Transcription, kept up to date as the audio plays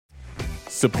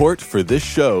Support for this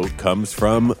show comes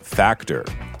from Factor.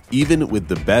 Even with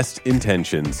the best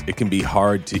intentions, it can be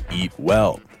hard to eat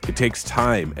well. It takes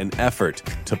time and effort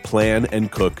to plan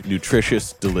and cook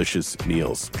nutritious, delicious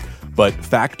meals. But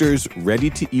Factor's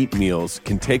ready-to-eat meals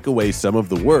can take away some of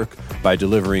the work by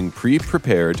delivering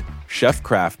pre-prepared,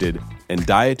 chef-crafted, and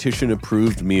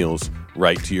dietitian-approved meals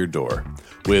right to your door.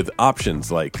 With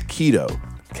options like keto,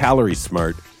 calorie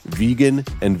smart, vegan,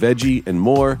 and veggie, and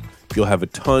more, you'll have a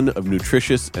ton of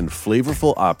nutritious and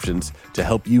flavorful options to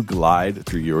help you glide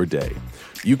through your day.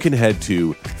 You can head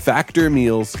to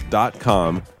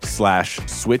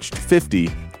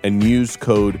factormeals.com/switched50 and use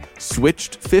code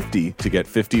SWITCHED50 to get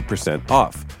 50%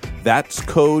 off. That's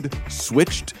code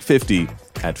SWITCHED50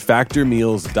 at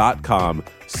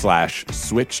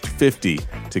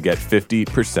factormeals.com/switched50 to get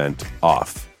 50%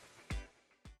 off.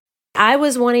 I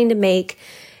was wanting to make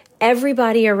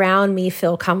everybody around me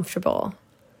feel comfortable,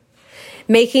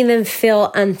 making them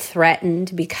feel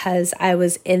unthreatened because I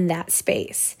was in that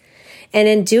space. And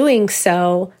in doing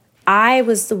so, I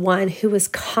was the one who was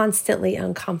constantly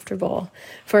uncomfortable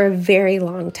for a very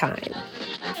long time.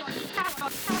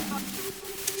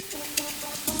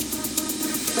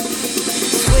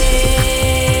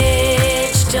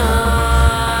 Switched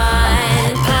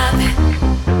on Pop.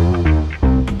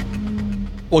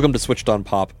 Welcome to Switched on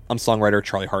Pop. I'm songwriter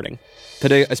Charlie Harding.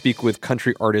 Today, I speak with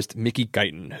country artist Mickey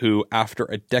Guyton, who, after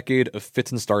a decade of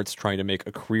fits and starts trying to make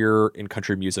a career in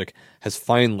country music, has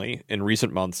finally, in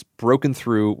recent months, broken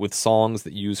through with songs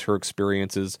that use her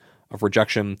experiences of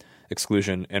rejection,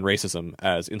 exclusion, and racism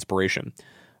as inspiration.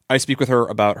 I speak with her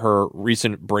about her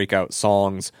recent breakout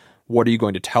songs, What Are You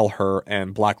Going to Tell Her,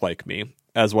 and Black Like Me,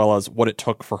 as well as what it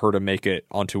took for her to make it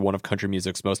onto one of country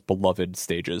music's most beloved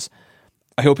stages.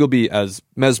 I hope you'll be as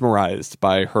mesmerized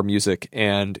by her music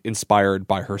and inspired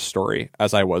by her story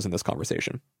as I was in this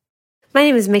conversation. My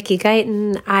name is Mickey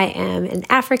Guyton. I am an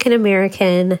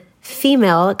African-American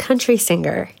female country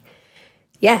singer.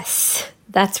 Yes,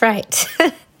 that's right.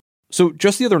 So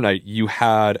just the other night, you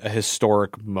had a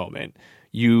historic moment.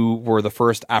 You were the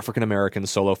first African-American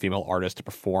solo female artist to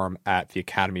perform at the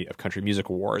Academy of Country Music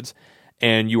Awards.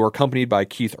 And you were accompanied by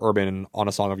Keith Urban on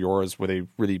a song of yours with a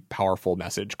really powerful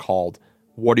message called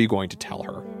What Are You Going to Tell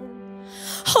Her?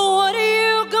 What are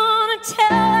you gonna tell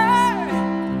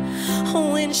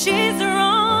her when she's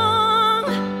wrong?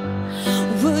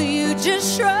 Will you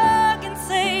just shrug and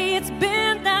say it's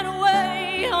been that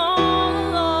way all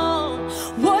along?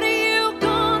 What are you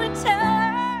gonna tell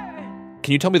her?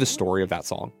 Can you tell me the story of that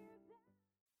song?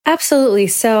 Absolutely.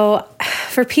 So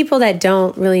for people that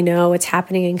don't really know what's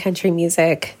happening in country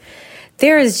music,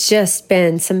 there has just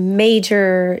been some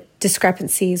major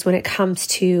discrepancies when it comes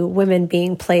to women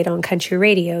being played on country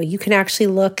radio. You can actually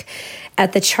look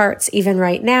at the charts even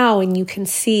right now, and you can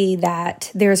see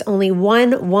that there's only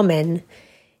one woman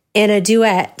in a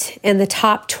duet in the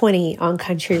top 20 on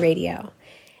country radio.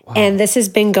 Wow. And this has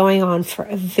been going on for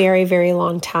a very, very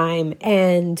long time.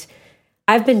 And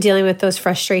I've been dealing with those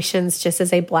frustrations just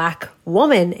as a Black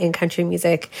woman in country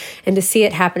music, and to see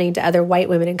it happening to other white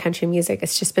women in country music,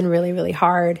 it's just been really, really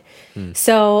hard.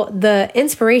 So the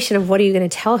inspiration of What Are You Going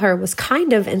to Tell Her was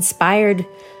kind of inspired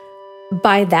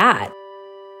by that.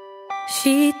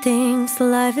 She thinks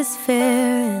life is fair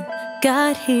and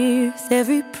God hears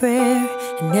every prayer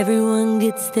and everyone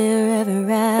gets there ever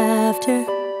after.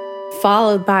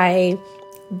 Followed by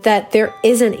that there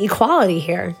isn't equality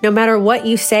here. No matter what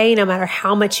you say, no matter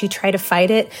how much you try to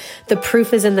fight it, the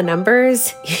proof is in the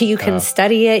numbers. You can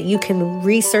study it, you can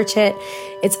research it.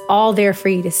 It's all there for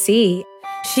you to see.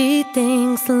 She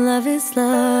thinks love is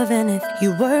love, and if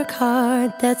you work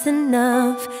hard, that's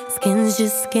enough. Skin's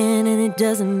just skin and it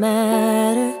doesn't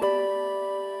matter.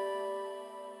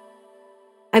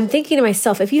 I'm thinking to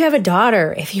myself, if you have a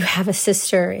daughter, if you have a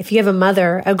sister, if you have a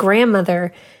mother, a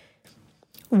grandmother,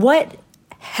 what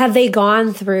have they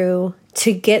gone through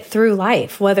to get through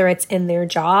life, whether it's in their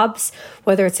jobs,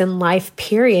 whether it's in life,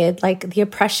 period? Like, the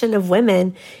oppression of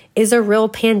women is a real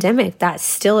pandemic that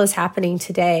still is happening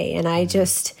today. And I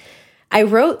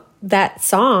wrote that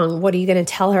song, What Are You Going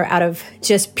to Tell Her, out of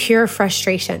just pure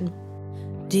frustration.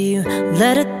 Do you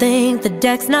let her think the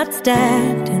deck's not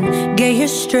stacked and get you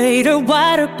straight or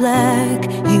white or black?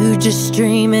 You just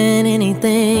dreaming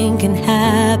anything can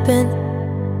happen.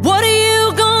 What are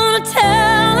you gonna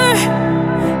tell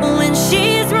her when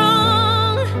she's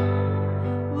wrong?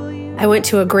 I went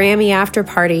to a Grammy after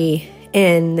party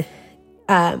in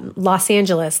Los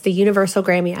Angeles, the Universal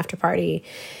Grammy after party.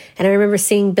 And I remember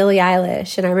seeing Billie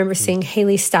Eilish, and I remember seeing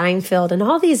Haley Steinfeld, and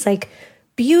all these like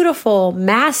beautiful,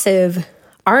 massive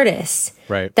artists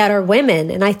that are women.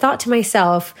 And I thought to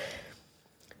myself,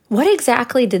 what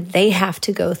exactly did they have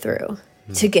to go through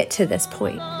to get to this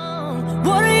point?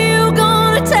 What are you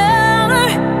gonna tell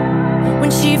her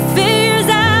when she figures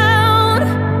out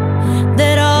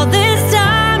that all this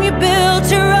time you built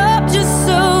her up just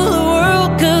so the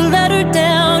world could let her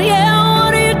down? Yeah,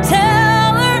 what do you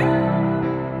tell her?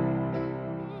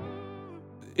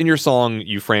 In your song,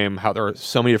 you frame how there are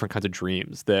so many different kinds of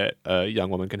dreams that a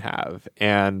young woman can have.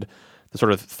 And the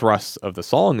sort of thrust of the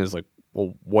song is like,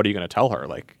 well, what are you going to tell her?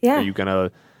 Like, Yeah. are you going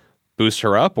to boost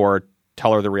her up or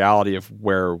tell her the reality of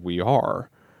where we are?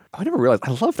 I never realized.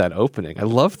 I love that opening. I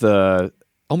love the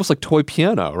almost like toy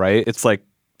piano, right? It's like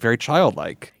very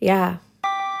childlike. Yeah.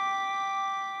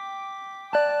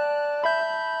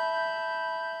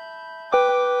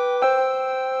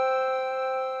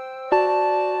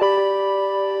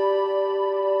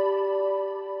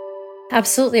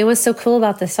 Absolutely. And what's so cool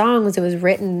about the song was it was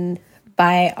written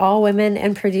by all women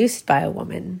and produced by a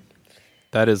woman.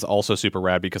 That is also super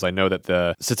rad because I know that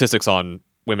the statistics on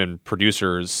women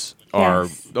producers are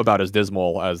Yes. about as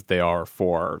dismal as they are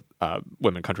for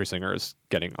women country singers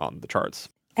getting on the charts.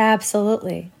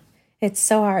 Absolutely. It's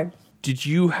so hard. Did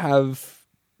you have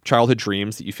childhood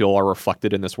dreams that you feel are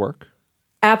reflected in this work?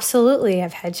 Absolutely.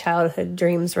 I've had childhood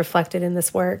dreams reflected in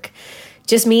this work.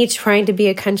 Just me trying to be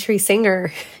a country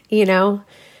singer, you know,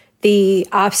 the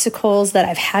obstacles that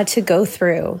I've had to go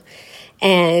through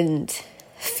and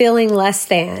feeling less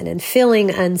than and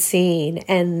feeling unseen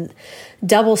and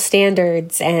double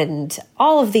standards and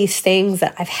all of these things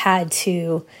that I've had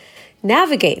to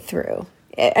navigate through.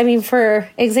 I mean, for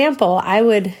example, I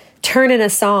would turn in a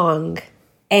song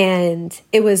and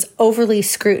it was overly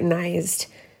scrutinized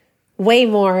way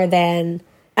more than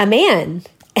a man.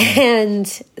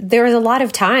 And there was a lot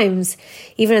of times,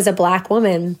 even as a Black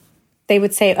woman, they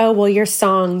would say, oh, well, your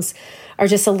songs are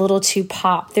just a little too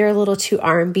pop. They're a little too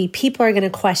R&B. People are going to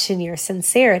question your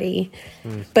sincerity.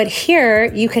 But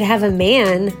here you could have a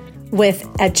man with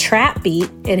a trap beat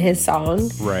in his song,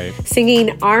 Right.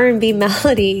 singing R&B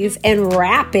melodies and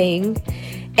rapping,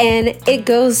 and it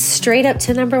goes straight up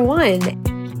to number one.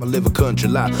 I live a country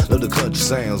life, love the country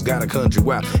sounds, got a country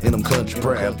wife, and I'm country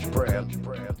proud.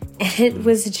 And it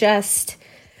was just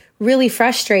really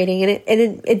frustrating. And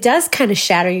it does kind of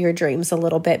shatter your dreams a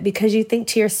little bit because you think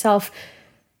to yourself,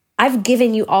 I've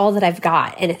given you all that I've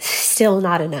got, and it's still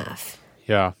not enough.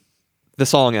 Yeah. The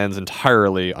song ends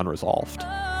entirely unresolved.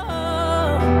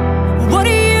 What are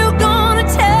you gonna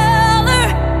tell her?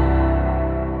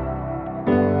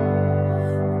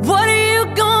 What are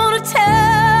you gonna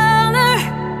tell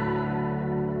her?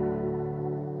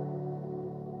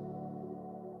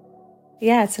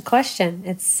 Yeah, it's a question.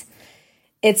 It's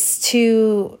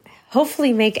to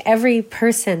hopefully make every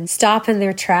person stop in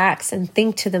their tracks and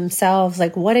think to themselves,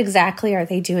 like, what exactly are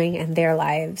they doing in their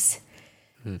lives?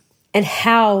 And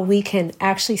how we can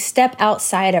actually step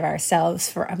outside of ourselves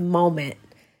for a moment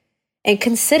and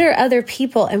consider other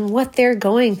people and what they're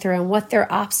going through and what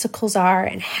their obstacles are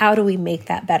and how do we make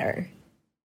that better.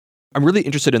 I'm really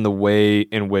interested in the way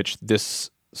in which this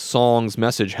song's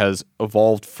message has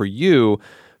evolved for you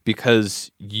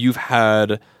because you've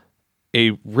had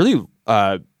a really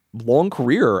long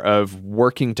career of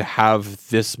working to have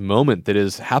this moment that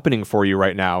is happening for you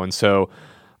right now. And so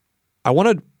I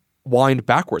want to wind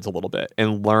backwards a little bit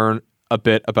and learn a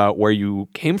bit about where you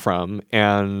came from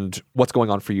and what's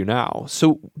going on for you now.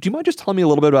 So do you mind just telling me a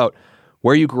little bit about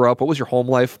where you grew up? What was your home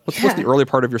life? What's the early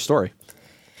part of your story?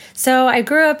 So I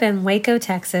grew up in Waco,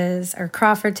 Texas, or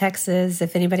Crawford, Texas,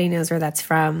 if anybody knows where that's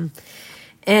from.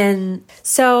 And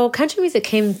so country music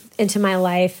came into my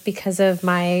life because of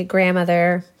my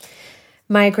grandmother.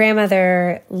 My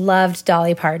grandmother loved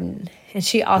Dolly Parton, and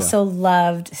she also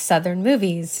loved Southern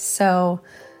movies. So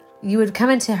you would come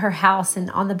into her house,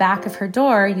 and on the back of her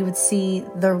door, you would see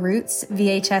the Roots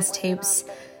VHS tapes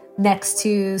next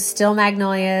to Still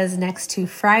Magnolias, next to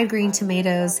Fried Green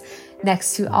Tomatoes,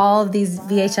 next to all of these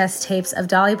VHS tapes of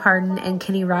Dolly Parton and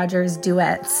Kenny Rogers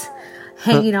duets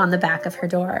hanging on the back of her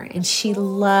door. And she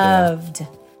loved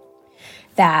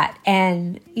that.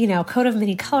 And, you know, Coat of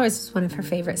Many Colors was one of her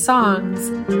favorite songs.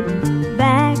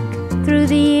 Back through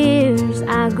the years,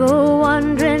 I go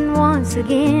wandering once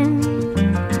again.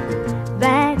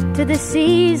 Back to the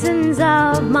seasons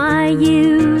of my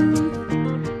youth.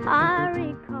 I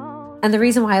recall. And the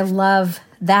reason why I love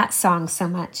that song so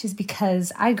much is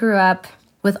because I grew up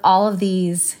with all of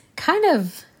these kind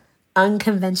of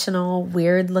unconventional,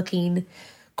 weird-looking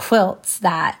quilts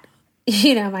that,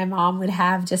 you know, my mom would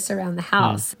have just around the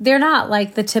house. They're not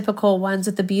like the typical ones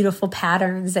with the beautiful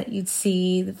patterns that you'd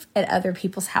see at other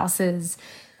people's houses.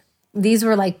 These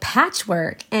were like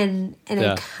patchwork. And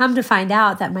I come to find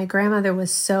out that my grandmother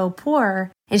was so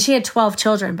poor And she had 12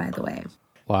 children, by the way,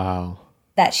 Wow.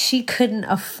 that she couldn't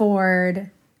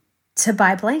afford to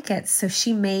buy blankets. So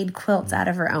she made quilts out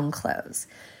of her own clothes.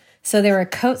 So there were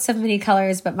coats of many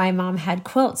colors, but my mom had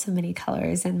quilts of many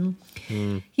colors. And,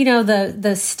 you know,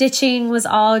 the stitching was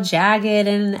all jagged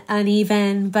and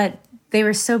uneven, but they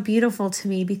were so beautiful to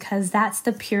me because that's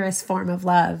the purest form of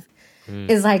love.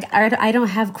 Is like, I don't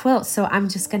have quilts, so I'm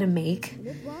just going to make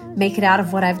it out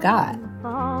of what I've got.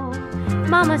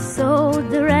 Mama sewed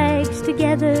the rags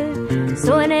together,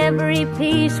 so in every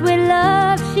piece with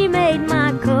love she made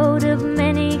my coat of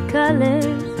many colors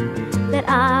that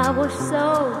I was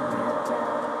so.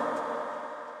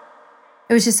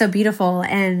 It was just so beautiful,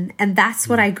 and that's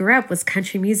what I grew up was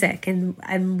country music, and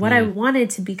what I wanted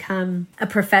to become a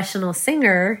professional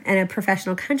singer and a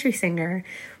professional country singer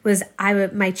was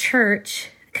my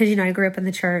church, because you know I grew up in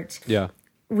the church. Yeah.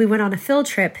 We went on a field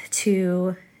trip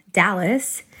to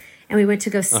Dallas, and we went to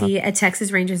go see a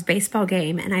Texas Rangers baseball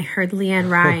game, and I heard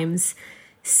Leanne Rimes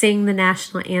sing the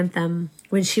national anthem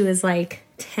when she was like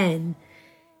 10.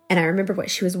 And I remember what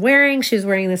she was wearing. She was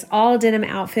wearing this all denim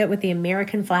outfit with the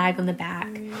American flag on the back.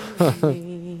 And the road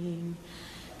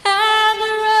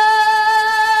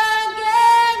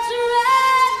gets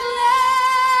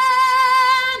rattling,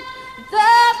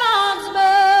 the bombs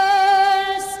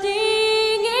bursting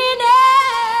in air.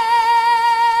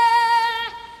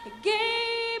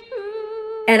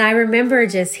 And I remember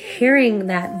just hearing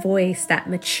that voice, that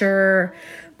mature,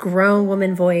 grown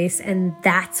woman voice, and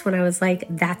that's when I was like,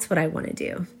 that's what I want to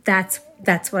do. That's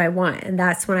what I want. And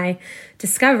that's when I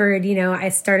discovered, you know, I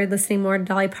started listening more to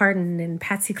Dolly Parton and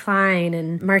Patsy Cline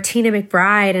and Martina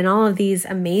McBride and all of these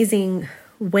amazing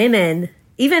women,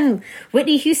 even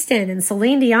Whitney Houston and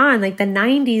Celine Dion. Like the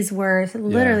 90s were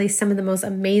literally some of the most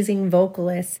amazing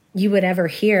vocalists you would ever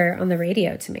hear on the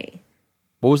radio to me.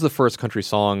 What was the first country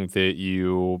song that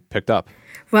you picked up?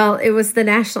 Well, it was the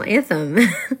national anthem.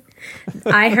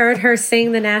 I heard her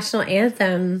sing the national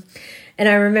anthem, and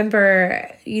I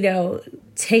remember, you know,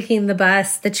 taking the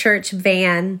bus, the church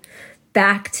van,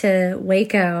 back to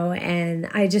Waco, and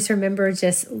I just remember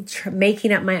just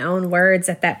making up my own words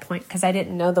at that point because I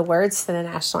didn't know the words to the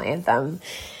national anthem.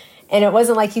 And it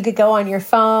wasn't like you could go on your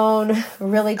phone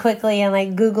really quickly and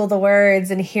like Google the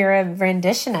words and hear a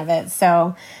rendition of it.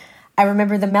 So I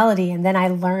remember the melody, and then I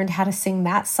learned how to sing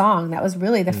that song. That was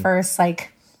really the first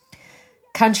like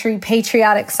country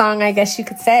patriotic song, I guess you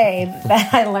could say,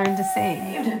 that I learned to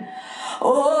sing.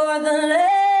 O'er the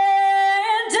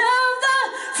land of the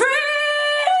free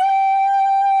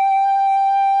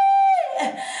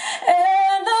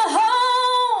and the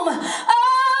home of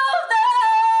the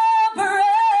brave.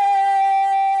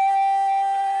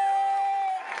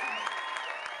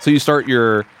 So you start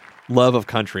your love of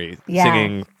country Yeah.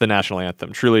 singing the national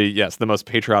anthem. Truly, yes, the most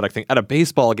patriotic thing at a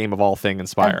baseball game of all thing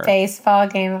Inspire. A baseball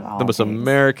game of all The most things.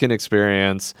 American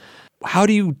experience. How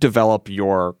do you develop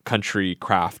your country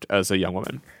craft as a young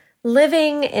woman?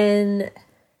 Living in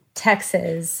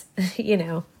Texas, you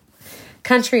know,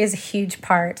 country is a huge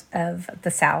part of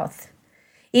the South.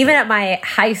 Even at my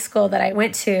high school that I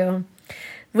went to,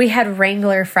 we had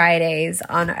Wrangler Fridays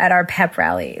at our pep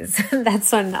rallies. That's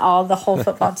when the whole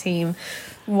football team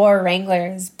wore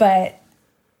Wranglers. But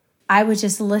I would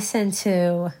just listen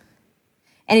to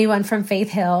anyone from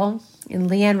Faith Hill and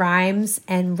Leanne Rimes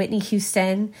and Whitney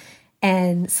Houston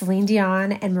and Celine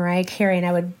Dion and Mariah Carey, and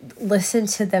I would listen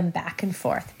to them back and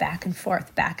forth, back and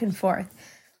forth, back and forth.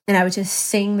 And I would just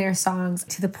sing their songs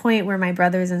to the point where my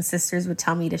brothers and sisters would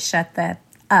tell me to shut that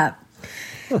up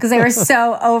because they were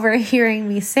so overhearing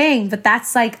me sing. But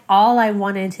that's like all I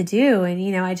wanted to do. And,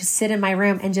 you know, I just sit in my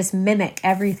room and just mimic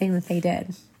everything that they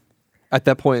did. At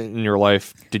that point in your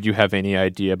life, did you have any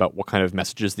idea about what kind of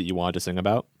messages that you wanted to sing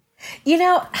about? You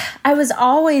know, I was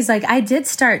always like, I did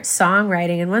start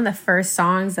songwriting, and one of the first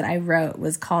songs that I wrote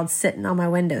was called Sitting on My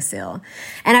Windowsill.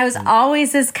 And I was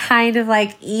always this kind of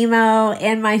like emo,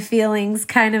 in my feelings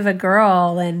kind of a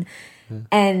girl, and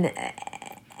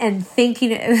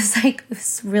thinking it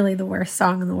was really the worst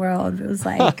song in the world. It was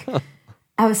like,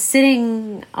 I was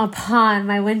sitting upon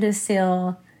my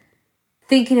windowsill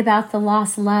thinking about the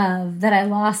lost love that I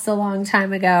lost a long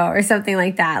time ago or something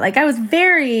like that. Like I was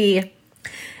very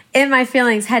in my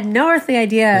feelings, had no earthly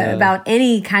idea about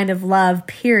any kind of love,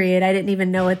 period. I didn't even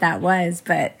know what that was,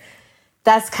 but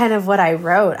that's kind of what I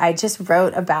wrote. I just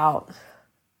wrote about,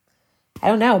 I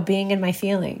don't know, being in my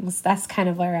feelings. That's kind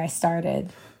of where I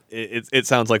started. It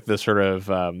sounds like the sort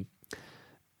of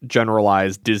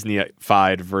generalized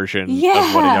Disney-fied version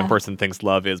of what a young person thinks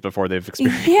love is before they've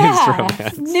experienced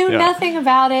romance. Knew nothing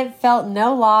about it, felt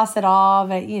no loss at all,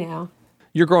 but you know.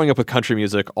 You're growing up with country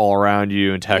music all around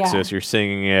you in Texas. You're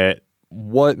singing it.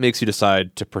 what makes you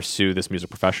decide to pursue this music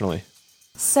professionally?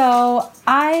 So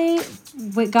I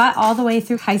got all the way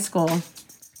through high school.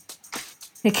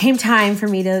 It came time for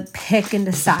me to pick and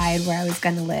decide where I was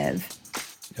going to live.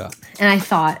 Yeah. And I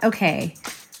thought, okay,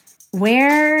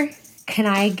 where can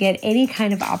I get any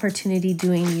kind of opportunity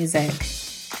doing music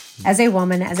as a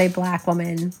woman, as a Black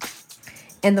woman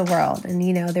in the world? And,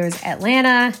 you know, there was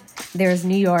Atlanta, there was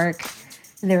New York,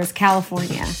 and there was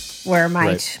California were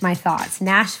my thoughts.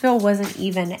 Nashville wasn't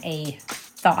even a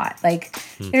thought. Like,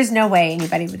 there's no way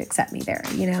anybody would accept me there,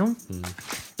 you know?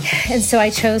 And so I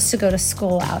chose to go to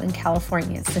school out in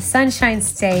California. It's the Sunshine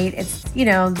State. It's, you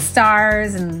know, the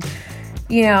stars and,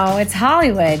 you know, it's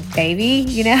Hollywood, baby,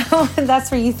 you know?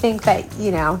 That's where you think that,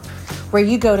 you know, where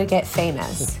you go to get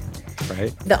famous.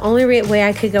 Right. The only way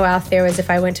I could go out there was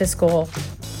if I went to school.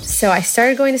 So I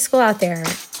started going to school out there.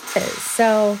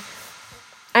 So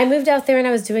I moved out there and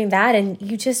I was doing that, and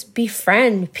you just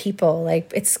befriend people.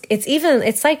 Like it's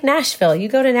like Nashville. You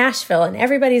go to Nashville and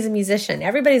everybody's a musician.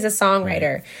 Everybody's a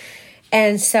songwriter. Right.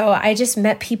 And so I just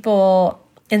met people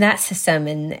in that system,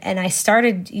 and I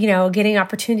started, you know, getting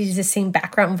opportunities to sing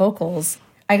background vocals.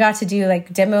 I got to do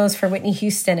like demos for Whitney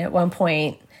Houston at one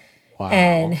point. Wow.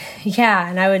 And yeah,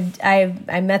 and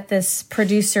I met this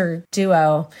producer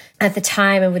duo at the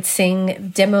time and would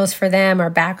sing demos for them or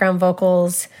background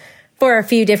vocals for a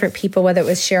few different people, whether it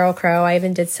was Sheryl Crow. I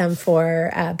even did some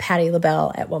for Patti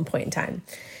LaBelle at one point in time.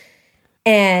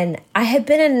 And I had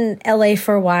been in LA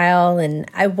for a while and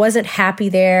I wasn't happy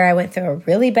there. I went through a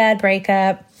really bad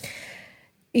breakup.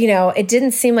 You know, it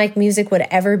didn't seem like music would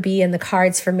ever be in the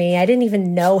cards for me. I didn't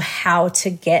even know how to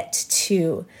get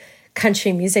to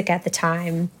country music at the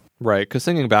time. Right, because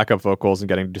singing backup vocals and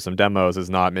getting to do some demos is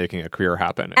not making a career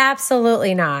happen.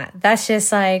 Absolutely not. That's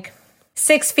just like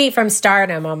 6 feet from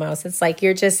stardom almost. It's like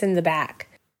you're just in the back.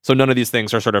 So none of these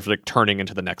things are sort of like turning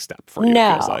into the next step for you, no,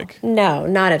 it feels like. No,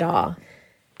 not at all.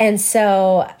 And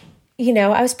so, you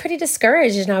know, I was pretty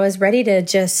discouraged and I was ready to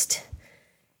just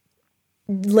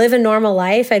live a normal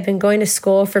life. I'd been going to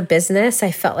school for business.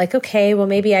 I felt like, okay, well,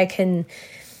 maybe I can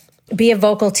be a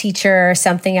vocal teacher or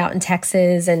something out in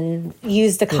Texas and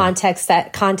use the contacts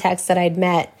that I'd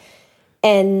met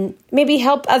and maybe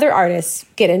help other artists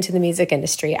get into the music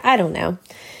industry. I don't know.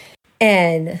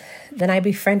 And then I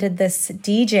befriended this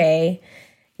DJ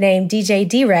named DJ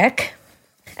D-Rec,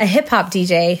 a hip hop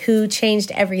DJ who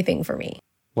changed everything for me.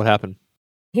 What happened?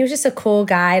 He was just a cool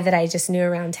guy that I just knew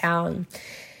around town.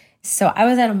 So I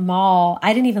was at a mall.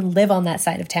 I didn't even live on that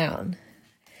side of town.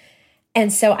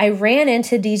 And so I ran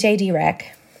into DJ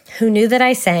D-Rec, who knew that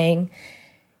I sang,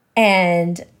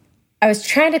 and I was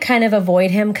trying to kind of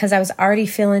avoid him because I was already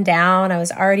feeling down. I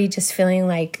was already just feeling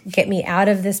like, get me out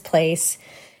of this place,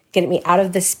 get me out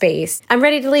of this space. I'm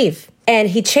ready to leave. And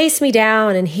he chased me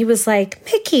down and he was like,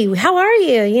 Mickey, how are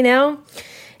you? You know?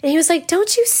 And he was like,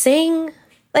 don't you sing?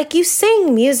 Like, you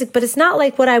sing music, but it's not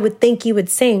like what I would think you would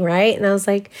sing, right? And I was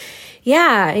like,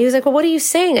 yeah. He was like, well, what do you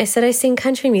sing? I said, I sing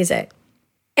country music.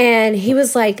 And he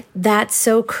was like, that's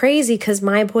so crazy because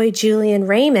my boy Julian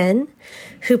Raymond,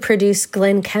 who produced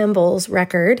Glenn Campbell's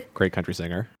record. Great country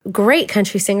singer. Great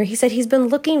country singer. He said he's been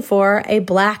looking for a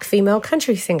Black female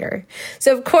country singer.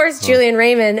 So, of course, Julian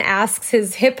Raymond asks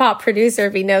his hip-hop producer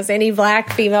if he knows any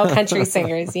Black female country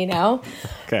singers, you know?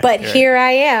 Okay, but here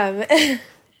I am.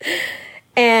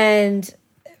 And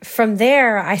from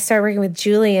there, I started working with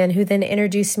Julian, who then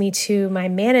introduced me to my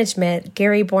management,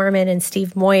 Gary Borman and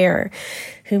Steve Moyer,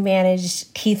 who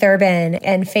managed Keith Urban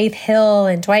and Faith Hill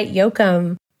and Dwight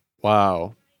Yoakam.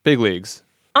 Wow. Big leagues.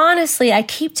 Honestly, I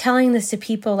keep telling this to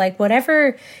people, like,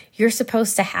 whatever you're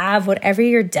supposed to have, whatever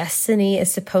your destiny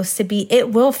is supposed to be,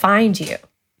 it will find you.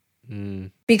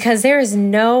 Because there is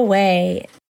no way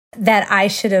that I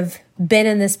should have been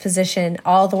in this position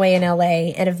all the way in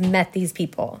LA and have met these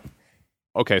people.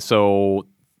 Okay, so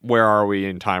where are we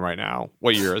in time right now?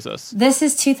 What year is this? This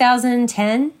is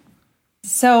 2010.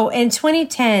 So in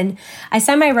 2010, I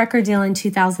signed my record deal in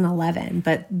 2011,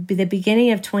 but the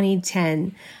beginning of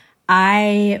 2010,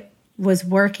 I was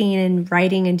working and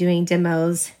writing and doing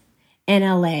demos in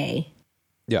LA.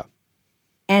 Yeah.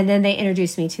 And then they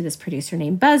introduced me to this producer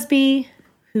named Busby,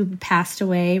 who passed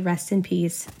away, rest in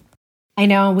peace. I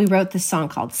know we wrote this song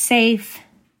called Safe,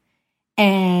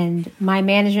 and my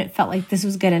management felt like this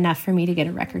was good enough for me to get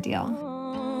a record deal.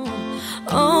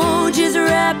 Oh, just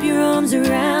wrap your arms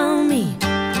around me.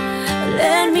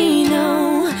 Let me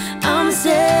know I'm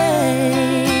safe.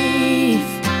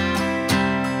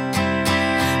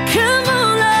 Come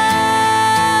on,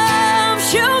 love,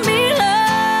 show me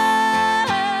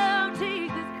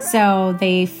love. So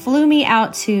they flew me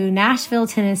out to Nashville,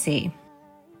 Tennessee.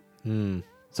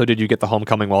 So did you get the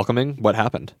homecoming welcoming? What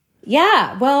happened?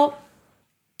 Yeah, well,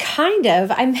 kind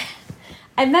of.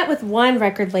 I met with one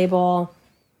record label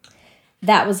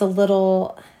that was a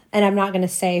little, and I'm not going to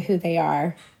say who they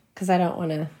are because I don't want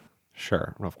to.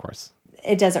 Sure, of course.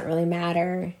 It doesn't really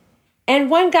matter. And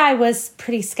one guy was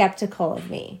pretty skeptical of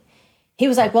me. He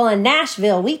was like, well, in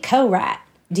Nashville, we co-write.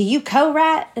 Do you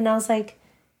co-write? And I was like,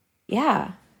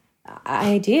 yeah,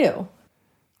 I do.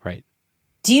 Right.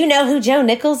 Do you know who Joe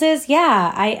Nichols is?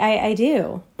 Yeah, I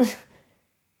do.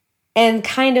 And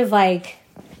kind of like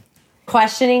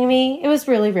questioning me. It was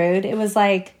really rude. It was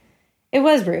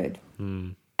rude.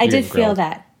 I did feel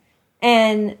that.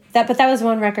 But that was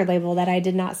one record label that I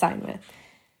did not sign with.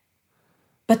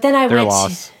 But then I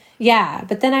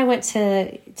went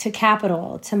to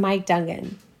Capitol, to Mike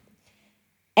Dungan.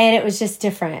 And it was just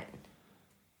different.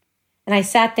 And I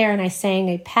sat there and I sang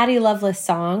a Patty Loveless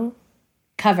song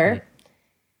cover,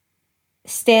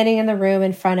 standing in the room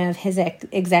in front of his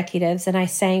executives, and I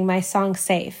sang my song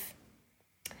Safe.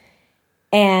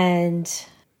 And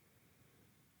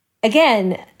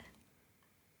again,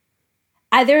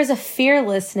 there was a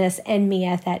fearlessness in me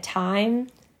at that time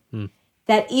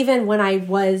that even when I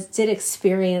did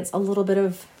experience a little bit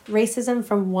of racism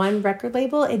from one record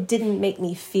label, it didn't make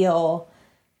me feel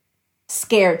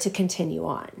scared to continue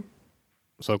on.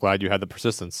 So glad you had the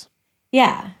persistence.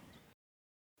 Yeah.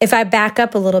 If I back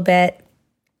up a little bit,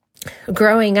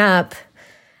 growing up,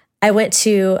 I went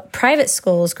to private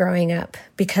schools growing up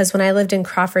because when I lived in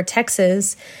Crawford,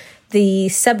 Texas, the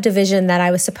subdivision that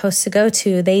I was supposed to go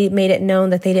to, they made it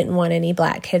known that they didn't want any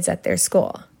black kids at their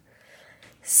school.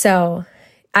 So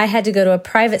I had to go to a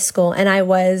private school, and I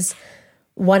was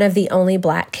one of the only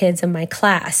black kids in my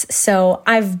class. So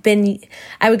I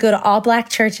would go to all black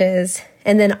churches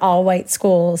and then all white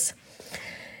schools.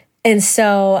 And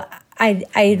so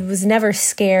I was never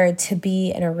scared to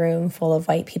be in a room full of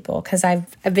white people because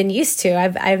I've been used to.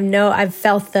 I've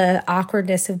felt the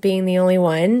awkwardness of being the only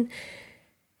one,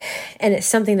 and it's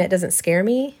something that doesn't scare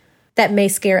me, that may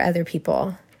scare other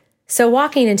people. So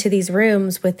walking into these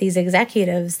rooms with these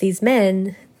executives, these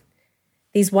men,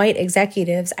 these white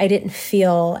executives, I didn't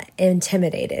feel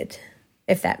intimidated,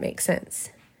 if that makes sense.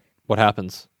 What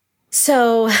happens?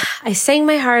 So I sang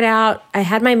my heart out. I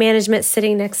had my management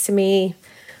sitting next to me.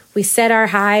 We said our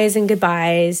highs and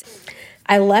goodbyes.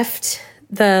 I left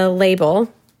the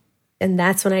label, and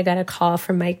that's when I got a call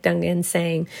from Mike Dungan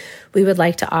saying, we would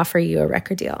like to offer you a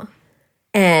record deal.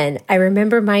 And I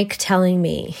remember Mike telling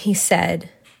me, he said,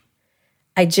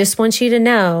 I just want you to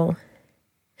know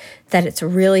that it's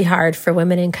really hard for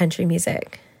women in country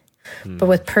music. But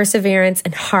with perseverance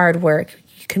and hard work,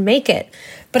 you can make it.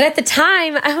 But at the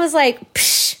time, I was like,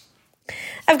 psh,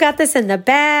 I've got this in the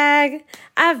bag.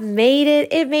 I've made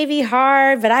it. It may be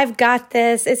hard, but I've got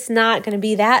this. It's not going to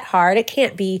be that hard. It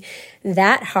can't be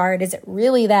that hard. Is it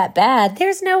really that bad?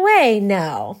 There's no way.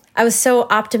 No. I was so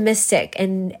optimistic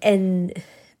and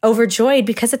overjoyed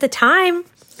because at the time,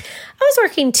 I was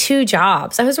working 2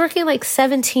 jobs. I was working like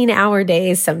 17-hour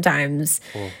days sometimes.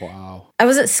 Oh, wow. I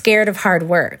wasn't scared of hard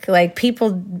work. Like,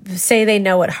 people say they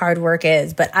know what hard work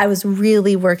is, but I was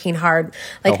really working hard.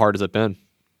 Like, how hard has it been?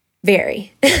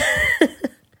 Very.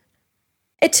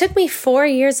 It took me 4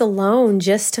 years alone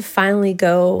just to finally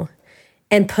go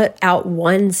and put out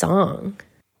one song.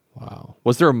 Wow.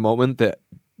 Was there a moment that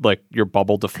like your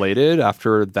bubble deflated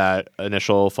after that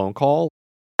initial phone call?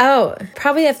 Oh,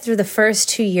 probably after the first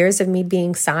 2 years of me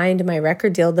being signed to my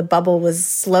record deal, the bubble was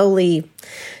slowly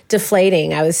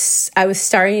deflating. I was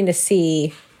starting to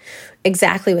see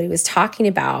exactly what he was talking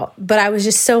about, but I was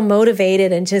just so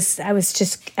motivated and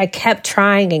I kept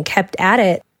trying and kept at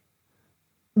it.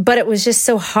 But it was just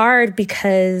so hard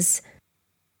because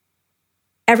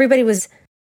everybody was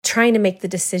trying to make the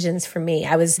decisions for me.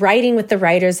 I was writing with the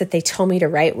writers that they told me to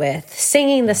write with,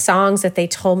 singing the songs that they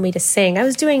told me to sing. I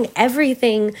was doing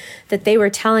everything that they were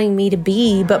telling me to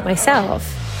be but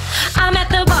myself. I'm at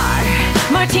the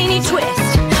bar, martini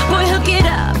twist. Boy, hook it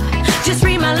up, just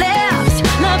read my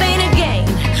lips. Love ain't a game,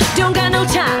 don't got no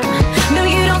time. No,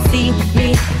 you don't see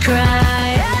me cry.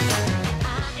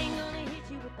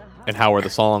 And how were the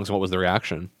songs? What was the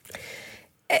reaction?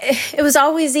 It was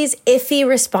always these iffy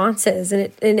responses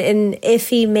and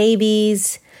iffy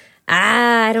maybes.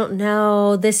 I don't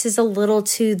know. This is a little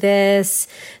too this.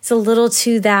 It's a little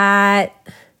too that.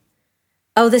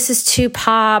 Oh, this is too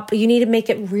pop. You need to make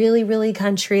it really, really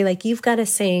country. Like, you've got to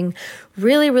sing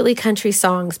really, really country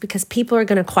songs because people are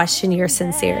going to question your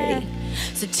sincerity.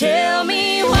 So tell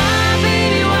me why,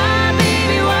 baby, why,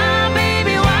 baby, why,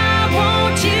 baby, why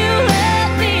won't you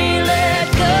let me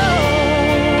let go?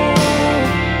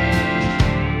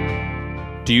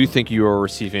 Do you think you are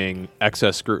receiving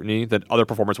excess scrutiny that other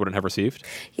performers wouldn't have received?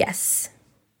 Yes.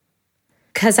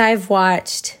 Because I've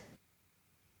watched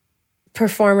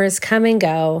performers come and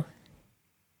go.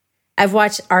 I've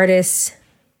watched artists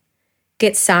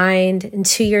get signed and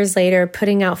 2 years later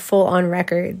putting out full-on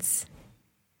records.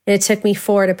 And it took me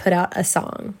 4 to put out a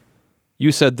song.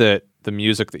 You said that the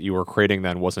music that you were creating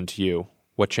then wasn't you.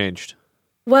 What changed?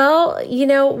 Well,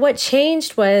 what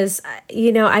changed was,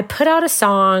 I put out a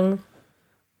song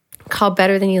called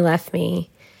Better Than You Left Me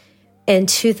in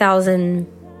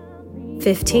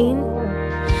 2015.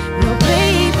 No,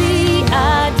 baby,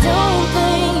 I don't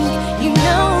think you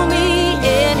know me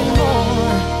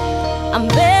anymore. I'm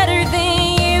better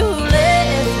than you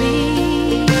left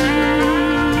me.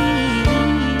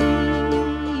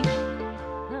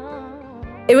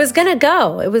 It was gonna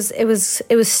go. It was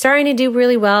starting to do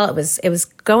really well. It was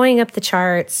going up the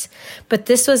charts, but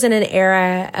this was in an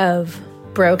era of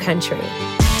bro country.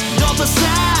 Delta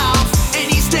South,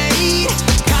 any state,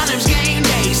 Connors game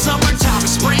day, summertime,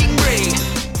 spring break.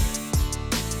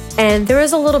 And there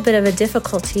was a little bit of a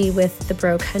difficulty with the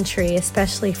bro country,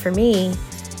 especially for me,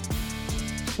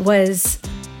 was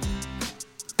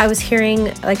I was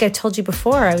hearing, like I told you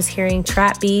before, I was hearing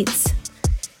trap beats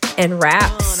and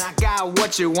raps. I got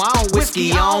what you want,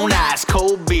 whiskey on ice,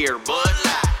 cold beer, Bud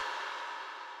Light.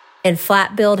 And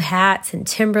flat-billed hats and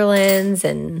Timberlands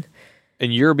and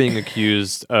you're being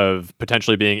accused of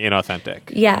potentially being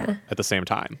inauthentic. Yeah. At the same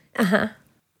time. Uh-huh.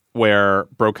 Where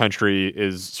bro country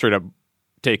is straight up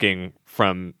taking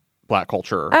from black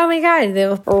culture. Oh my God,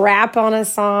 they'll rap on a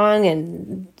song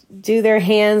and do their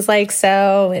hands like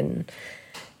so. And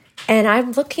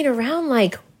I'm looking around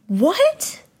like,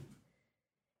 what?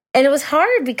 And it was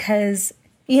hard because,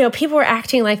 people were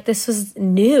acting like this was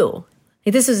new.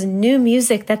 Like this was new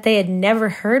music that they had never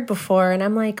heard before. And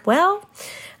I'm like, well,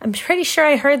 I'm pretty sure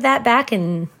I heard that back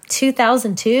in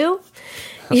 2002.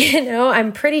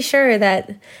 I'm pretty sure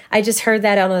that I just heard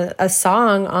that on a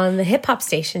song on the hip hop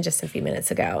station just a few minutes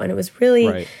ago. And it was really,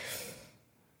 right.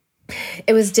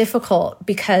 It was difficult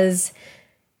because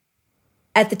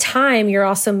at the time you're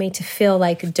also made to feel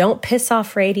like, don't piss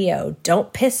off radio,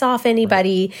 don't piss off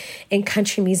anybody in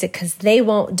country music because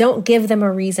don't give them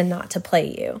a reason not to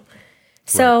play you.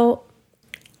 So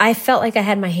I felt like I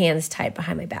had my hands tied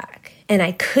behind my back and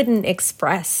I couldn't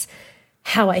express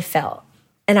how I felt.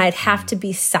 And I'd have to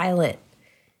be silent.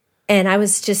 And I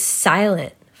was just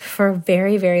silent for a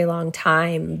very, very long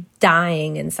time,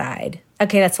 dying inside.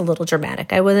 Okay, that's a little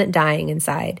dramatic. I wasn't dying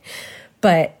inside.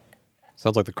 But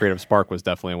sounds like the creative spark was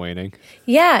definitely waning.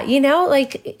 Yeah,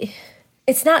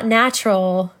 it's not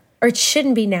natural, or it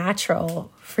shouldn't be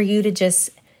natural for you to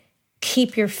just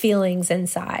keep your feelings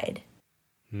inside.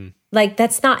 Like,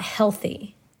 that's not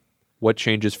healthy. What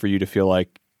changes for you to feel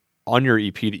like on your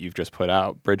EP that you've just put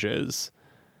out, Bridges,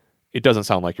 it doesn't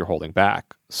sound like you're holding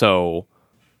back. So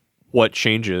what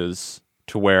changes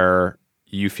to where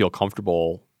you feel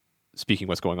comfortable speaking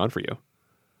what's going on for you?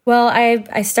 Well,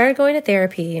 I started going to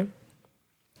therapy,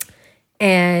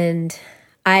 and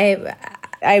I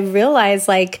realized,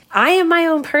 like, I am my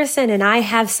own person and I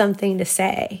have something to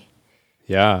say.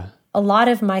 Yeah. A lot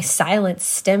of my silence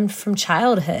stemmed from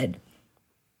childhood.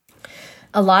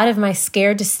 A lot of my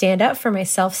scared to stand up for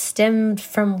myself stemmed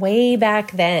from way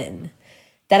back then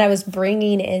that I was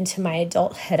bringing into my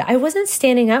adulthood. I wasn't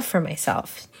standing up for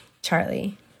myself,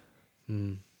 Charlie.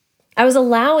 I was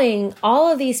allowing all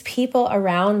of these people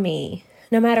around me,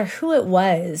 no matter who it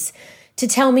was, to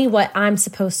tell me what I'm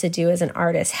supposed to do as an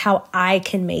artist, how I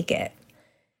can make it.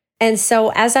 And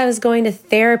so as I was going to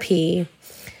therapy,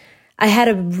 I had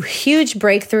a huge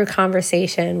breakthrough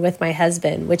conversation with my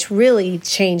husband, which really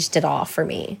changed it all for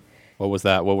me. What was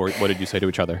that? What did you say to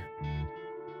each other?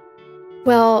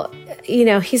 Well,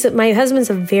 my husband's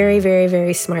a very, very,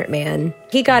 very smart man.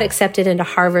 He got accepted into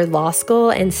Harvard Law School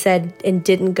and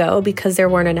didn't go because there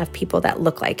weren't enough people that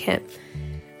look like him.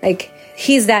 Like,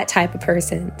 he's that type of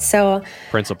person. So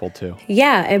principled too.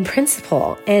 Yeah, and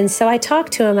principled. And so I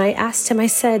talked to him. I asked him, I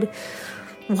said,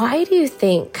 why do you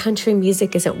think country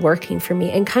music isn't working for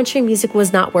me? And country music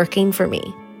was not working for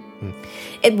me.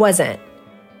 It wasn't.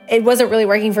 It wasn't really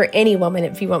working for any woman,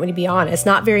 if you want me to be honest.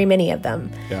 Not very many of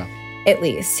them. Yeah. At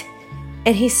least.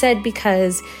 And he said,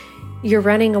 because you're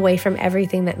running away from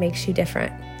everything that makes you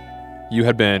different. You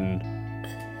had been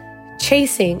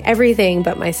chasing everything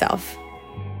but myself.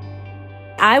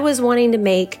 I was wanting to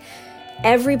make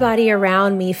everybody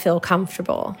around me feel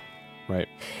comfortable. Right.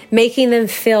 Making them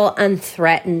feel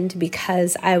unthreatened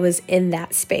because I was in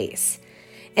that space.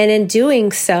 And in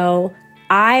doing so,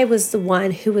 I was the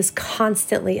one who was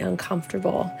constantly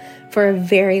uncomfortable for a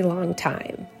very long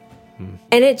time.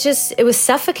 And it was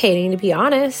suffocating, to be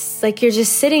honest. Like, you're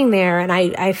just sitting there, and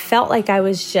I felt like I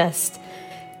was just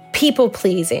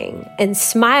people-pleasing and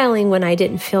smiling when I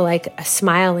didn't feel like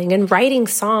smiling, and writing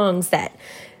songs that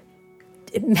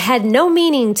had no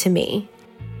meaning to me.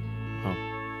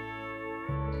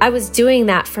 I was doing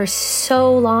that for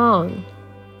so long.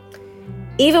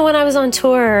 Even when I was on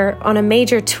tour, on a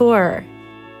major tour,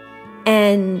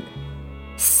 and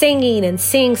singing and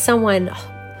seeing someone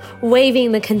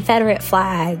waving the Confederate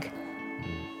flag,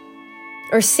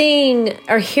 or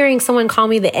hearing someone call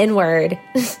me the N-word,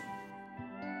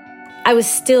 I was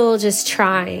still just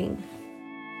trying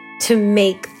to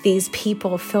make these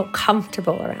people feel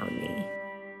comfortable around me.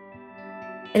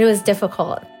 And it was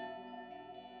difficult.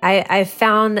 I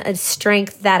found a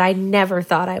strength that I never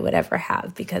thought I would ever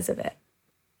have because of it.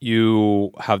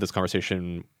 You have this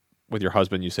conversation with your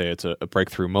husband. You say it's a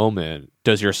breakthrough moment.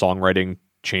 Does your songwriting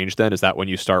change then? Is that when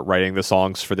you start writing the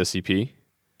songs for this EP?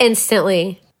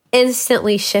 Instantly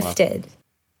shifted.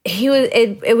 Wow.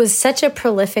 It was such a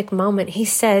prolific moment. He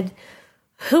said,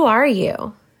 "Who are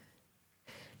you?"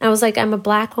 And I was like, "I'm a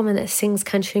Black woman that sings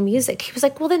country music." He was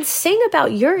like, "Well, then sing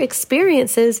about your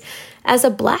experiences as a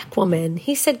Black woman."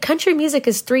 He said, "Country music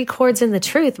is 3 chords and the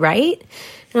truth, right?"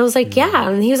 And I was like, "Yeah."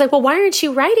 And he was like, "Well, why aren't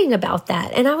you writing about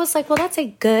that?" And I was like, "Well, that's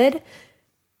a good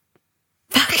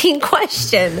fucking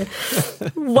question.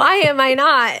 Why am I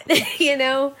not,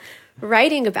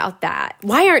 writing about that?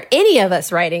 Why aren't any of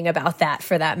us writing about that,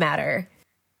 for that matter?"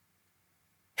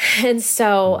 And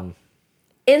so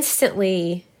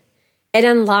instantly it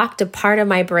unlocked a part of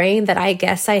my brain that I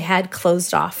guess I had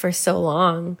closed off for so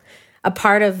long, a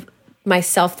part of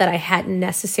myself that I hadn't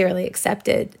necessarily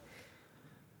accepted,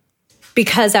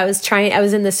 because I was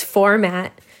in this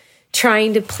format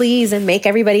trying to please and make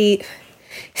everybody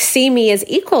see me as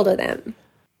equal to them.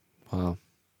 Wow.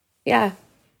 Yeah.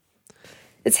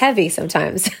 It's heavy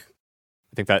sometimes.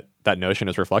 I think that notion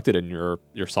is reflected in your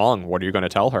song. What are you going to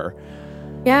tell her?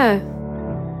 Yeah.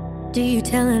 Do you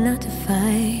tell her not to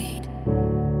fight?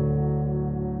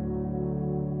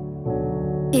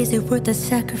 Is it worth the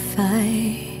sacrifice?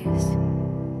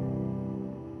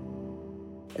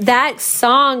 That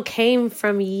song came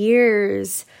from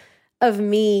years of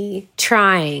me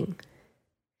trying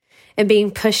and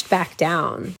being pushed back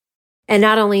down. And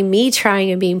not only me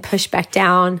trying and being pushed back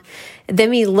down, then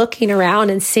me looking around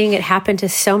and seeing it happen to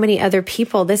so many other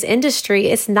people. This industry,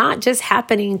 it's not just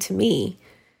happening to me.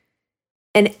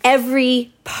 In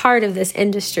every part of this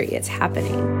industry, it's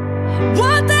happening.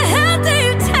 What the hell do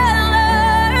you tell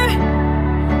her?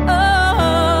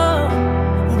 Oh,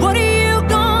 what are you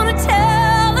gonna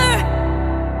tell her?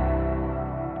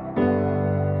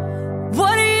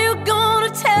 What are you gonna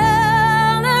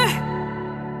tell her?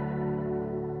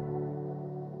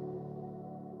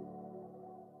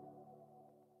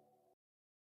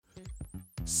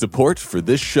 Support for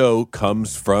this show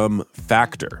comes from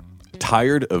Factor.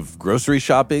 Tired of grocery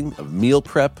shopping, of meal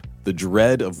prep, the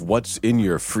dread of what's in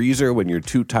your freezer when you're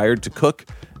too tired to cook?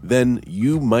 Then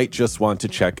you might just want to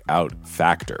check out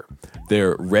Factor.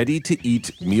 Their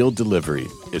ready-to-eat meal delivery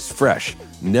is fresh,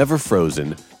 never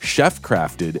frozen,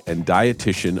 chef-crafted, and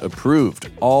dietitian approved,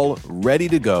 all ready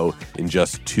to go in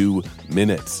just 2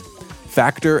 minutes.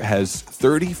 Factor has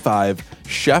 35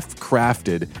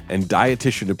 chef-crafted and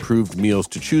dietitian-approved meals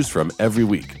to choose from every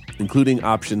week, including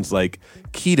options like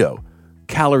keto,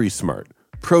 Calorie Smart,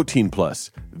 Protein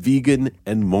Plus, vegan,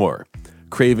 and more.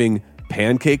 Craving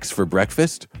pancakes for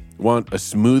breakfast? Want a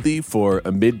smoothie for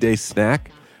a midday snack?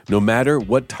 No matter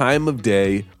what time of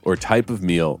day or type of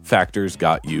meal, Factor's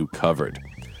got you covered.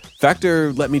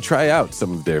 Factor let me try out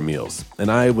some of their meals, and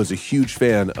I was a huge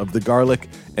fan of the garlic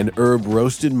and herb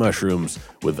roasted mushrooms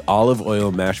with olive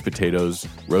oil mashed potatoes,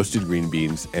 roasted green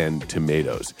beans, and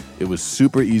tomatoes. It was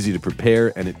super easy to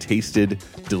prepare, and it tasted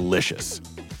delicious.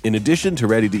 In addition to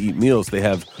ready-to-eat meals, they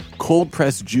have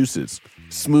cold-pressed juices,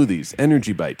 smoothies,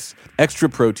 energy bites, extra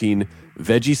protein,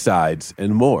 veggie sides,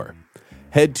 and more.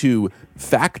 Head to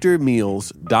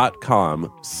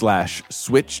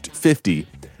factormeals.com/switched50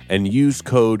 and use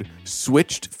code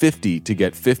SWITCHED50 to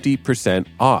get 50%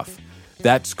 off.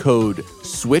 That's code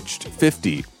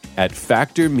SWITCHED50 at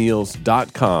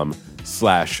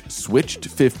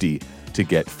factormeals.com/switched50 to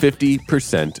get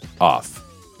 50% off.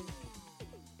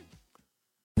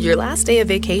 Your last day of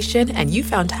vacation and you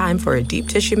found time for a deep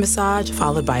tissue massage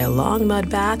followed by a long mud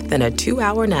bath, then a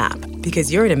 2-hour nap.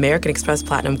 Because you're an American Express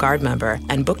Platinum Card member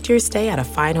and booked your stay at a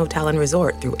fine hotel and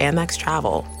resort through Amex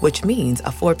Travel, which means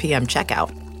a 4 p.m. checkout.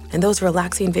 And those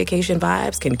relaxing vacation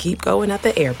vibes can keep going at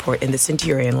the airport in the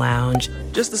Centurion Lounge.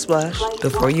 Just a splash.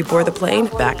 Before you board the plane,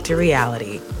 back to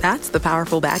reality. That's the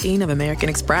powerful backing of American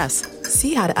Express.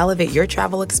 See how to elevate your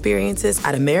travel experiences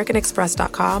at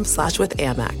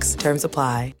americanexpress.com/withAmex. Terms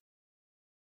apply.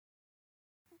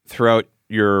 Throughout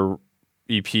your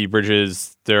EP,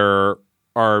 Bridges, there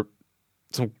are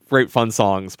some great fun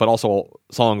songs, but also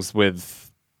songs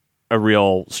with a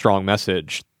real strong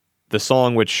message. The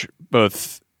song which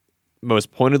both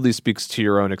most pointedly speaks to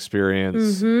your own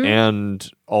experience and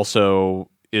also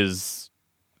is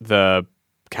the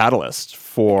catalyst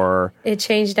for... It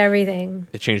changed everything.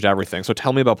 It changed everything. So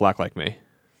tell me about Black Like Me.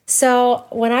 So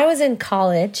when I was in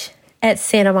college, at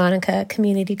Santa Monica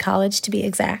Community College to be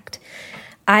exact,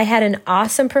 I had an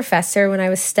awesome professor when I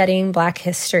was studying Black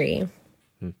history.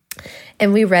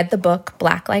 And we read the book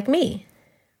Black Like Me,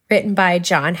 written by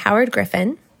John Howard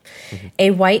Griffin,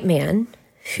 a white man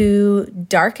who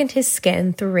darkened his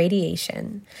skin through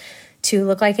radiation to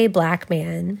look like a black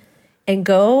man and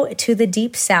go to the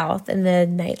Deep South in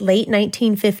the late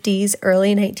 1950s,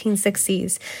 early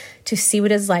 1960s to see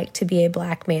what it's like to be a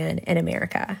black man in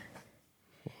America.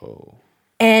 Whoa.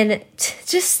 And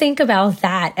just think about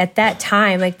that at that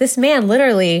time. Like, this man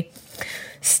literally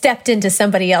stepped into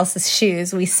somebody else's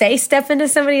shoes. We say step into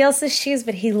somebody else's shoes,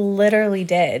 but he literally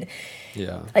did.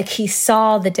 Yeah. Like, he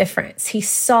saw the difference. He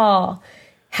saw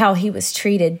how he was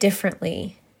treated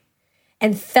differently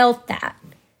and felt that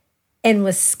and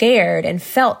was scared and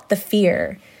felt the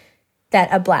fear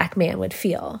that a black man would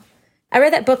feel. I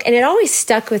read that book and it always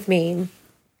stuck with me.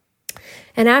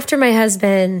 And after my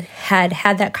husband had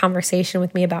that conversation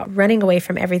with me about running away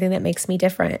from everything that makes me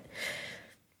different,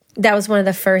 that was one of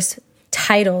the first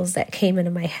titles that came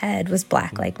into my head was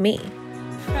Black Like Me.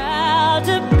 Proud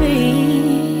to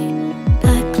be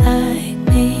black like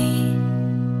me.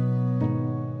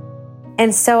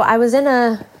 And so I was in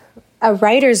a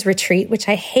writer's retreat, which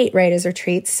I hate writer's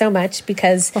retreats so much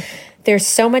because there's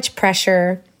so much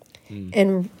pressure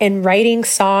in writing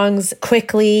songs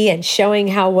quickly and showing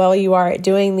how well you are at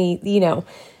doing being a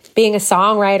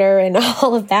songwriter and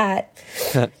all of that.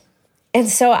 And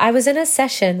so I was in a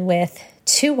session with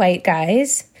two white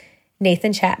guys,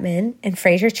 Nathan Chapman and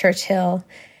Fraser Churchill,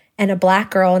 and a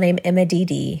black girl named Emma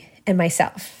Dede and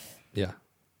myself. Yeah.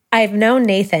 I've known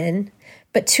Nathan,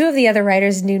 but two of the other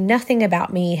writers knew nothing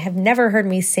about me, have never heard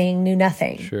me sing, knew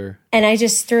nothing. Sure. And I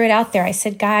just threw it out there. I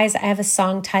said, guys, I have a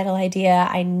song title idea.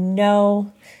 I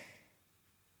know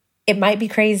it might be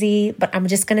crazy, but I'm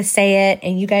just going to say it,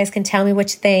 and you guys can tell me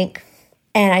what you think.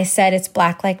 And I said, it's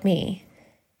Black Like Me.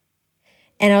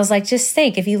 And I was like, just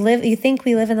think, if you think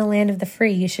we live in the land of the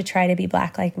free, you should try to be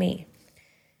black like me.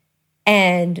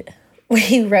 And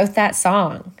we wrote that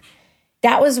song.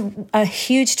 That was a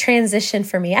huge transition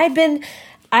for me.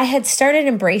 I had started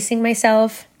embracing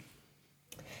myself,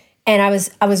 and I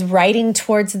was writing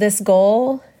towards this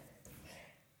goal,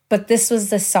 but this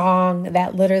was the song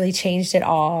that literally changed it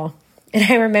all.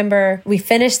 And I remember we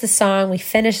finished the song, we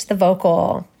finished the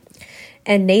vocal,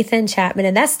 and Nathan Chapman,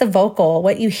 and that's the vocal.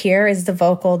 What you hear is the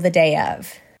vocal the day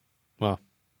of. Wow.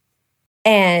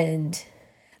 And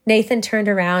Nathan turned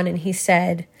around and he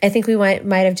said, I think we might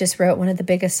have just wrote one of the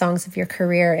biggest songs of your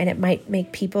career, and it might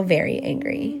make people very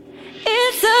angry.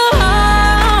 It's a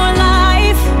hard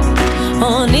life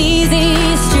on easy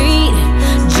street,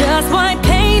 just white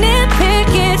painted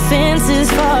picket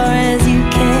fences far as you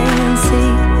can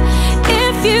see.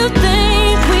 If you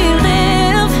think we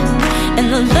live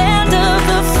in the land of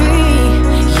the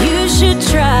free, you should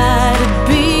try to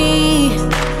be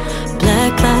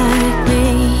black like me.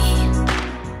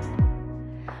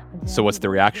 So what's the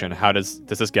reaction? How does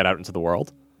this get out into the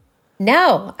world?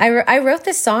 No, I wrote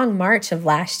this song March of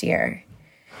last year.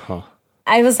 Huh.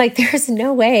 I was like, there's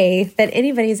no way that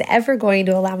anybody's ever going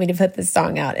to allow me to put this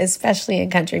song out, especially in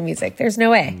country music. There's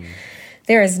no way.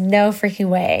 There is no freaking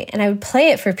way. And I would play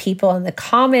it for people, and the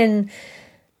common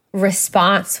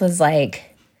response was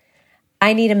like,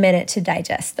 I need a minute to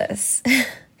digest this.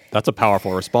 That's a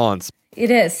powerful response.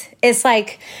 It is. It's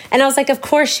like, and I was like, of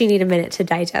course you need a minute to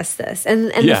digest this.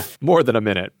 And yeah, more than a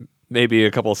minute. Maybe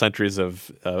a couple of centuries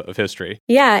of history.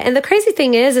 Yeah, and the crazy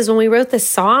thing is when we wrote this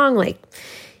song, like,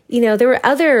 there were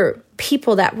other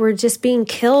people that were just being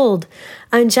killed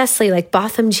unjustly, like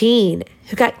Botham Jean,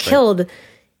 who got killed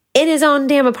in his own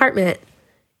damn apartment,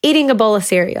 eating a bowl of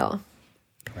cereal.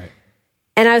 Right.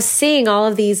 And I was seeing all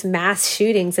of these mass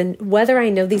shootings, and whether I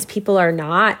know these people or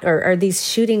not, or these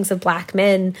shootings of black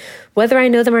men, whether I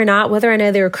know them or not, whether I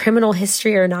know their criminal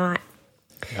history or not,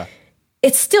 yeah.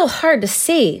 It's still hard to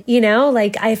see,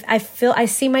 like I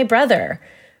see my brother,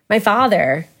 my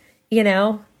father,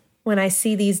 when I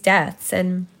see these deaths.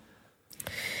 And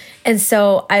And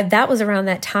so that was around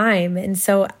that time. And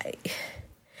so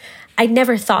I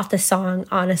never thought the song,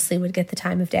 honestly, would get the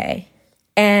time of day.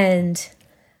 And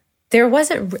there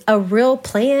wasn't a real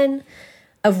plan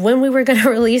of when we were going to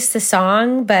release the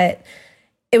song, but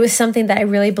it was something that I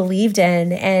really believed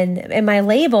in. And my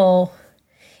label,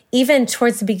 even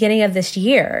towards the beginning of this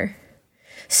year,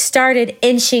 started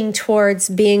inching towards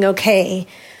being okay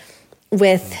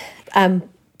with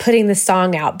putting the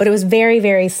song out. But it was very,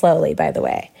 very slowly, by the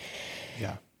way.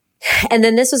 Yeah. And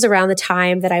then this was around the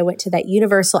time that I went to that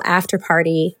Universal after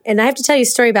party. And I have to tell you a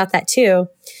story about that too.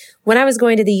 When I was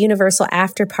going to the Universal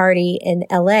after party in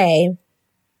LA,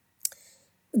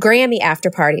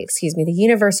 the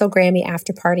Universal Grammy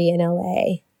after party in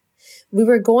LA, we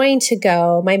were going to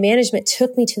go, my management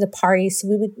took me to the party so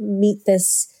we would meet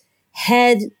this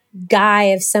head guy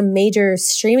of some major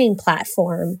streaming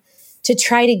platform to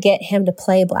try to get him to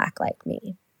play Black Like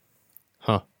Me.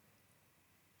 Huh.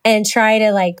 And try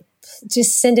to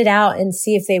just send it out and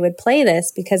see if they would play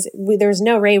this, because there was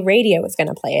no way radio was going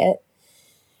to play it.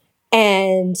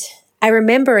 And I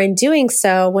remember in doing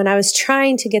so, when I was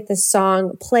trying to get this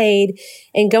song played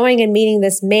and going and meeting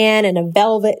this man in a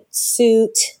velvet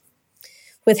suit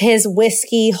with his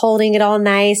whiskey, holding it all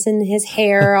nice and his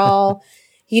hair all,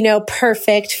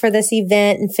 perfect for this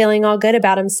event and feeling all good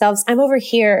about himself. I'm over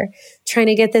here trying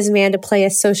to get this man to play a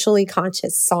socially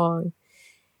conscious song.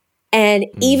 And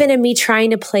even in me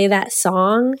trying to play that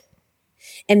song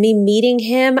and me meeting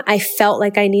him, I felt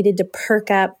like I needed to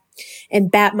perk up and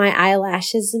bat my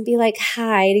eyelashes and be like,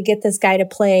 hi, to get this guy to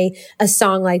play a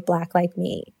song like Black Like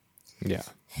Me. Yeah.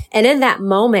 And in that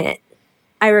moment,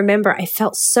 I remember I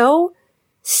felt so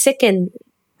sickened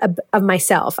of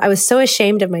myself. I was so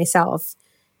ashamed of myself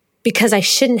because I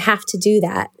shouldn't have to do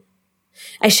that.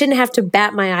 I shouldn't have to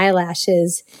bat my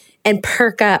eyelashes and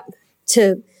perk up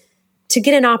to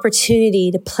get an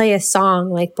opportunity to play a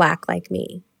song like Black Like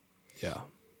Me. Yeah.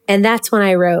 And that's when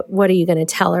I wrote, What Are You Going to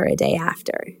Tell Her a Day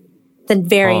After? The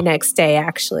very next day,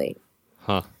 actually.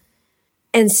 Huh.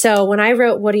 And so when I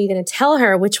wrote, What Are You Going to Tell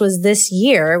Her, which was this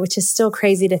year, which is still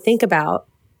crazy to think about,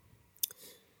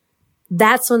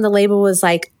 that's when the label was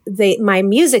like, my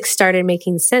music started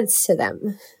making sense to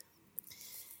them.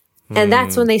 And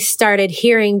that's when they started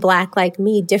hearing Black Like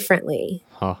Me differently.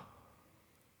 Huh.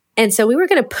 And so we were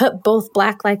going to put both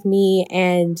Black Like Me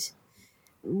and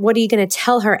What Are You Going to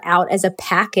Tell Her out as a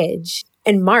package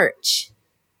in March.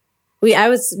 I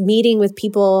was meeting with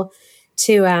people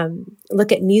to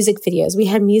look at music videos. We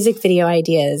had music video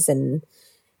ideas and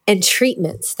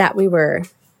treatments that we were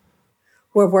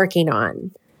working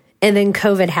on. And then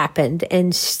COVID happened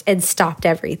and stopped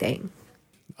everything.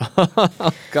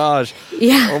 Gosh.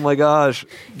 Yeah. Oh my gosh.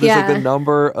 There's the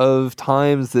number of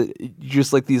times that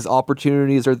just these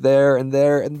opportunities are there, and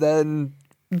then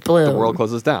Bloom. The world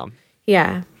closes down.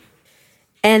 Yeah.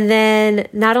 And then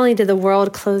not only did the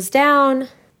world close down,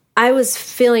 I was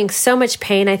feeling so much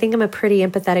pain. I think I'm a pretty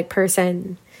empathetic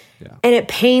person. Yeah. And it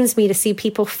pains me to see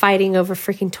people fighting over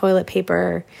freaking toilet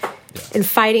paper and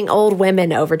fighting old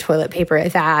women over toilet paper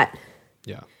at that.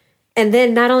 Yeah. And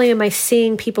then not only am I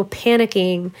seeing people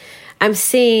panicking, I'm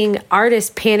seeing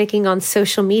artists panicking on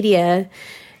social media.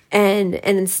 And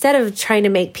instead of trying to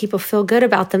make people feel good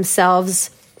about themselves,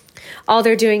 all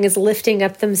they're doing is lifting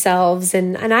up themselves.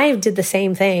 And I did the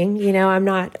same thing. I'm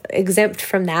not exempt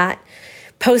from that.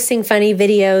 Posting funny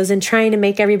videos and trying to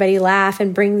make everybody laugh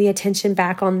and bring the attention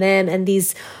back on them and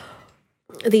these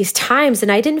times.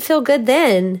 And I didn't feel good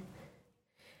then.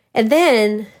 And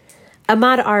then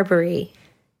Ahmaud Arbery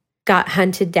got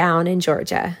hunted down in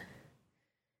Georgia.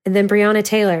 And then Breonna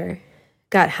Taylor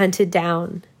got hunted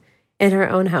down in her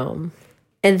own home.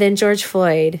 And then George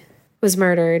Floyd was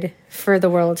murdered for the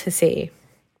world to see.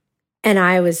 And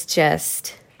I was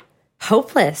just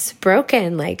hopeless,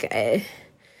 broken.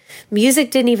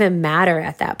 Music didn't even matter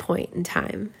at that point in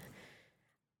time.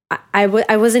 I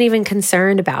wasn't even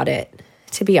concerned about it,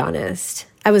 to be honest.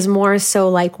 I was more so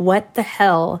like, what the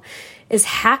hell is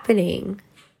happening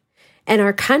in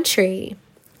our country?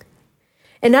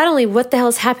 And not only what the hell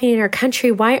is happening in our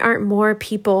country, why aren't more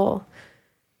people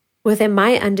within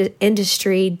my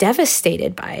industry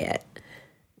devastated by it?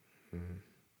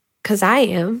 Because I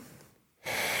am.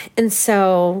 And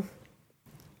so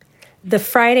the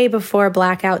Friday before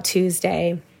Blackout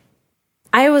Tuesday,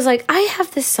 I was like, I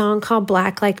have this song called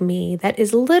Black Like Me that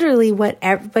is literally what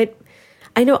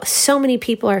I know so many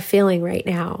people are feeling right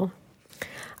now.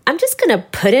 I'm just going to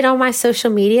put it on my social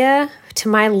media to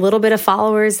my little bit of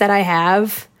followers that I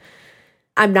have.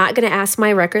 I'm not going to ask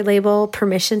my record label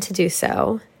permission to do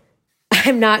so.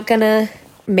 I'm not going to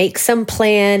make some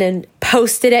plan and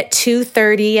post it at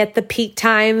 2:30 at the peak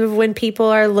time of when people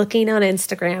are looking on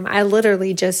Instagram. I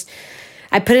literally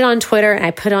I put it on Twitter and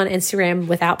I put it on Instagram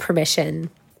without permission.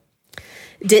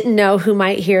 Didn't know who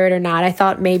might hear it or not. I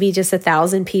thought maybe just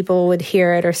 1,000 people would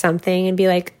hear it or something and be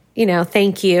like,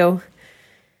 thank you.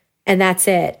 And that's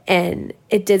it. And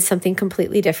it did something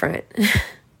completely different.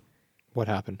 What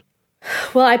happened?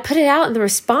 Well, I put it out and the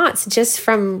response just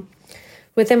from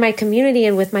within my community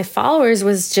and with my followers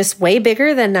was just way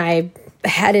bigger than I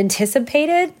had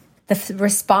anticipated. The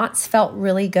response felt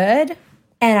really good.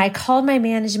 And I called my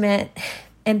management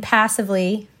and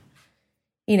passively,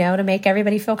 to make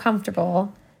everybody feel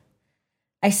comfortable,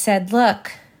 I said,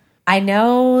 look, I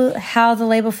know how the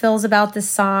label feels about this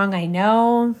song. I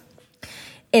know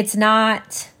it's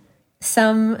not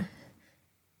some,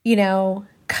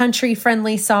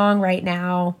 country-friendly song right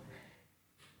now.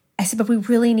 I said, but we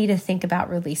really need to think about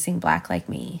releasing Black Like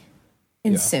Me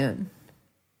and soon.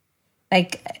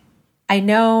 Like, I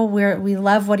know we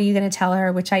love What Are You Gonna Tell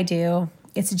Her, which I do.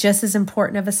 It's just as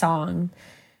important of a song.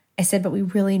 I said, but we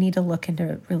really need to look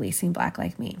into releasing Black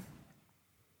Like Me.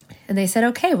 And they said,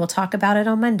 okay, we'll talk about it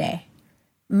on Monday.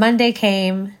 Monday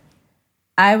came.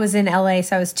 I was in LA,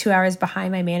 so I was 2 hours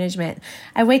behind my management.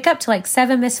 I wake up to like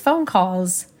 7 missed phone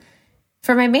calls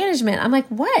for my management. I'm like,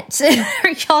 what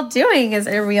are y'all doing?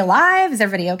 Are we alive? Is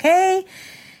everybody okay?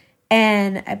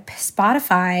 And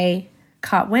Spotify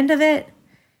caught wind of it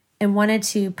and wanted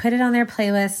to put it on their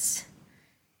playlist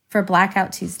for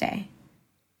Blackout Tuesday.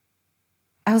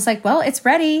 I was like, well, it's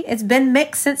ready. It's been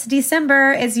mixed since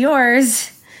December. It's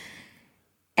yours.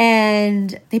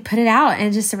 And they put it out,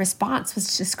 and just the response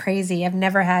was just crazy. I've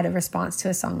never had a response to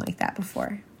a song like that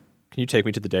before. Can you take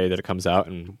me to the day that it comes out,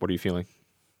 and what are you feeling?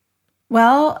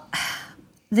 Well,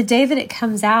 the day that it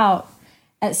comes out,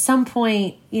 at some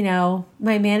point,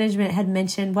 my management had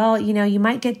mentioned, well, you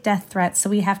might get death threats, so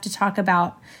we have to talk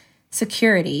about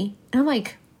security. And I'm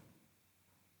like,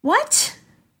 what?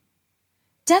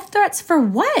 Death threats for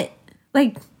what?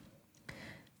 Like,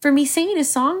 for me singing a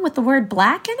song with the word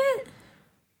black in it?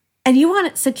 And you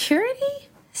want security?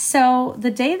 So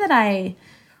the day that I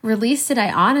released it,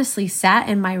 I honestly sat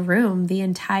in my room the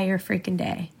entire freaking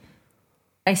day.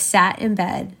 I sat in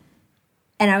bed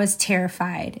and I was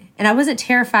terrified. And I wasn't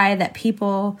terrified that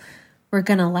people were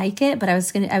going to like it, but I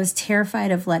was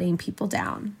terrified of letting people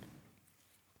down.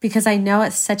 Because I know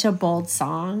it's such a bold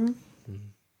song.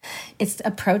 It's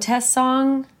a protest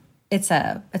song. It's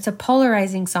a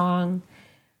polarizing song,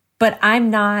 but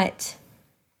I'm not.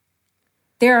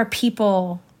 There are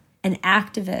people and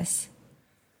activists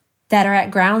that are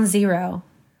at ground zero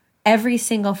every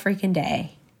single freaking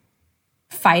day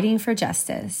fighting for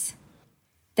justice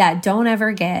that don't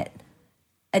ever get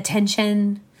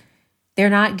attention.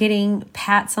 They're not getting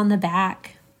pats on the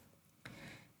back.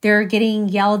 They're getting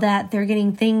yelled at. They're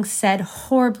getting things said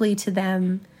horribly to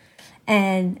them.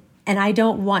 And I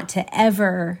don't want to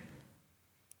ever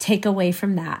take away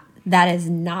from that. That is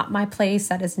not my place.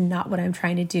 That is not what I'm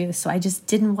trying to do. So I just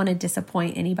didn't want to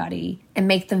disappoint anybody and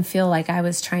make them feel like I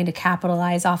was trying to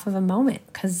capitalize off of a moment,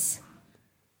 because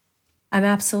I'm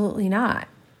absolutely not.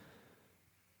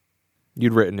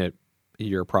 You'd written it a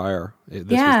year prior. This was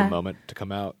the moment to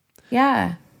come out.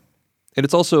 Yeah. And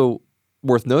it's also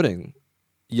worth noting,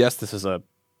 yes, this is a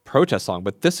protest song,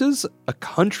 but this is a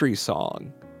country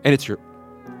song. And it's your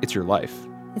life.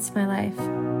 It's my life.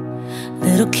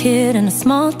 Little kid in a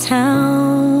small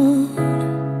town,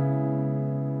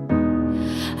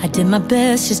 I did my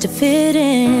best just to fit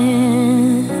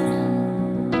in.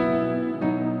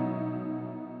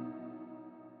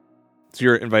 So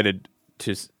you're invited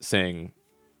to sing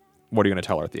What Are You Gonna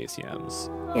Tell Her at the ACMs?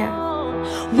 Yeah.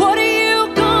 What are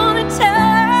you gonna tell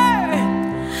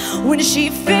her when she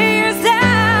figures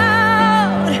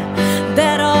out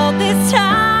that all this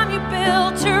time you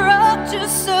built her up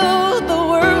just so the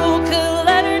world could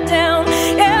let her down?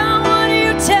 Yeah, what do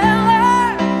you tell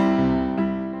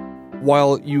her?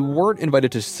 While you weren't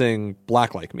invited to sing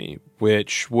Black Like Me,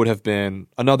 which would have been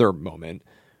another moment,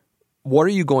 What Are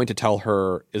You Going to Tell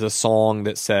Her is a song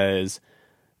that says,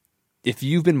 if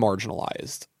you've been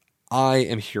marginalized, I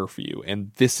am here for you,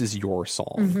 and this is your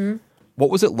song. Mm-hmm. What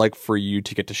was it like for you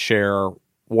to get to share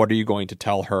What Are You Going to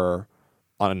Tell Her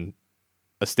on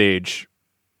a stage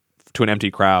to an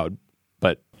empty crowd,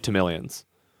 but to millions?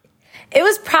 It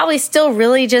was probably still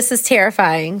really just as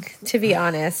terrifying, to be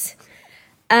honest.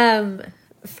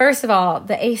 First of all,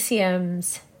 the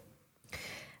ACMs,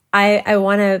 I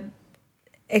want to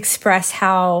express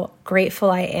how grateful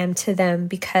I am to them,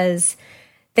 because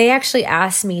they actually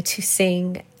asked me to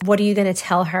sing What Are You Gonna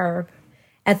Tell Her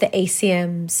at the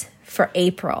ACMs for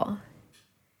April.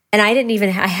 And I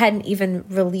hadn't even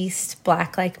released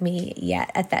Black Like Me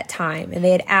yet at that time. And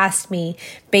they had asked me,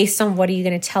 based on what are you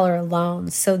going to tell her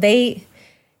alone? So I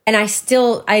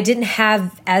didn't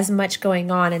have as much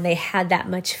going on, and they had that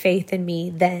much faith in me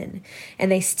then. And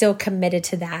they still committed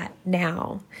to that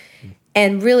now.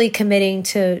 And really committing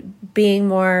to being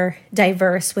more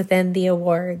diverse within the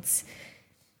awards.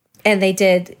 And they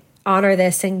did honor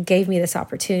this and gave me this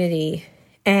opportunity.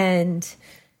 And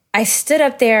I stood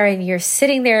up there, and you're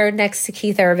sitting there next to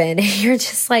Keith Urban, and you're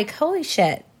just like, holy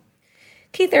shit.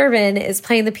 Keith Urban is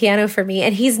playing the piano for me,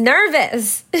 and he's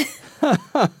nervous.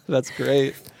 That's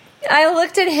great. I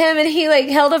looked at him, and he like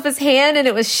held up his hand, and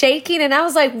it was shaking, and I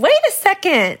was like, wait a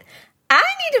second.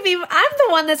 I'm the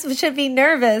one that should be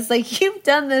nervous. Like, you've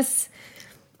done this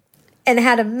and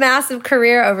had a massive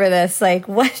career over this. Like,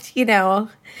 what, you know?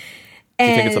 Do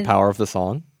you think it's the power of the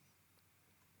song?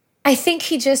 I think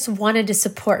he just wanted to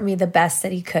support me the best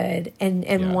that he could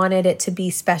and wanted it to be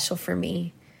special for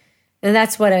me. And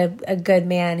that's what a good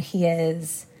man he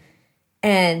is.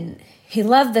 And he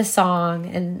loved the song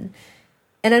and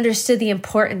understood the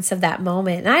importance of that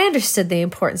moment. And I understood the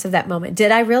importance of that moment.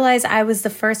 Did I realize I was the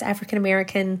first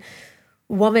African-American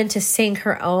woman to sing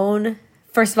her own,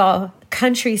 first of all,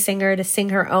 country singer to sing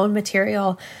her own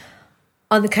material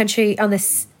on the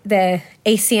ACMs?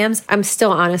 I'm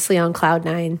still honestly on cloud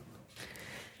nine.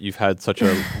 You've had such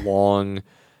a long,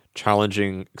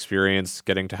 challenging experience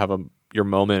getting to have your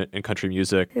moment in country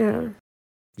music. Yeah.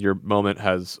 Your moment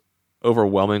has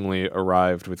overwhelmingly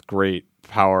arrived with great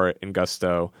power and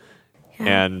gusto.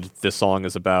 Yeah. And this song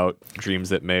is about dreams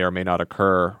that may or may not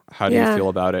occur. How do you feel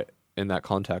about it in that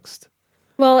context?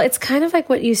 Well, it's kind of like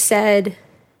what you said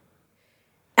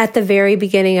at the very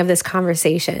beginning of this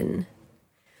conversation.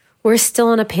 We're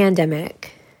still in a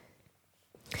pandemic.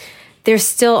 There's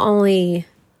still only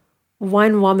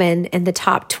one woman in the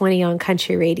top 20 on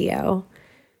country radio.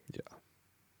 Yeah.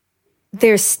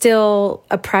 There's still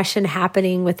oppression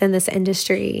happening within this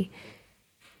industry.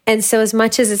 And so as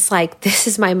much as it's like, this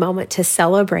is my moment to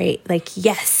celebrate, like,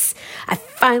 yes, I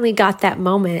finally got that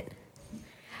moment.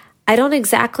 I don't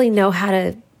exactly know how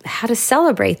to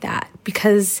celebrate that,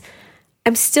 because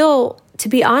to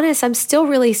be honest, I'm still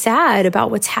really sad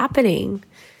about what's happening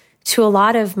to a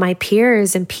lot of my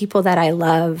peers and people that I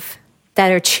love,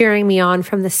 that are cheering me on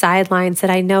from the sidelines, that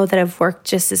I know that have worked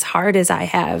just as hard as I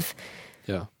have.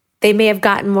 Yeah. They may have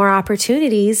gotten more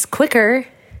opportunities quicker,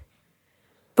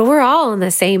 but we're all in the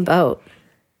same boat.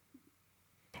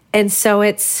 And so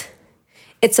it's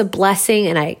a blessing,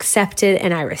 and I accept it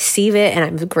and I receive it, and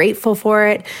I'm grateful for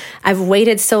it. I've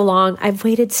waited so long. I've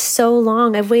waited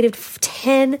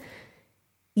 10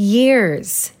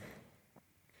 years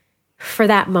for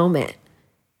that moment.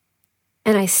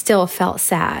 And I still felt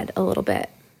sad a little bit.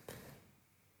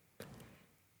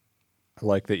 I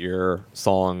like that your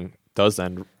song does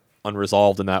end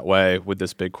unresolved in that way with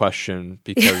this big question,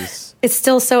 because it's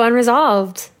still so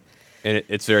unresolved. And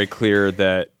it's very clear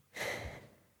that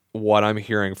what I'm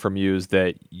hearing from you is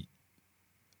that,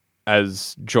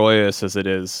 as joyous as it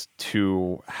is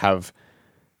to have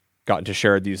gotten to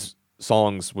share these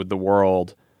songs with the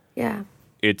world,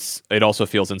 it also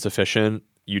feels insufficient.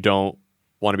 You don't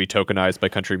want to be tokenized by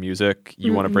country music.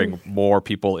 You want to bring more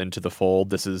people into the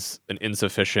fold. This is an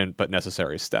insufficient but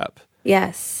necessary step.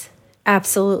 Yes,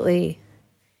 absolutely.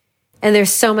 And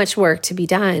there's so much work to be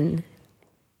done.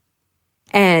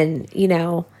 And, you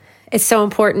know, it's so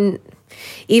important.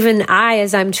 Even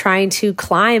as I'm trying to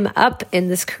climb up in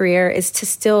this career, is to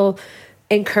still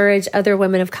encourage other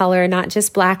women of color, not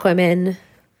just Black women,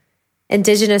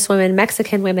 Indigenous women,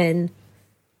 Mexican women,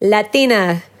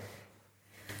 Latina,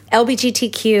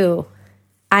 LGBTQ,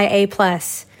 IA+,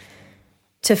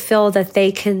 to feel that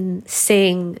they can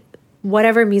sing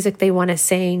whatever music they want to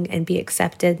sing and be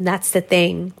accepted. And that's the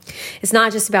thing. It's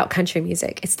not just about country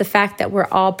music. It's the fact that we're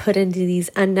all put into these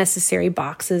unnecessary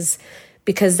boxes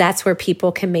because that's where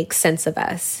people can make sense of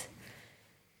us.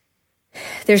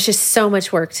 There's just so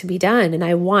much work to be done. And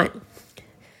I want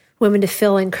women to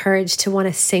feel encouraged to want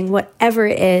to sing whatever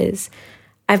it is.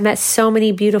 I've met so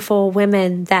many beautiful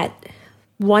women that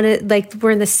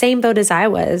were in the same boat as I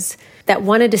was, that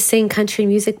wanted to sing country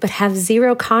music but have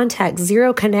zero contact,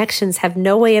 zero connections, have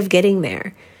no way of getting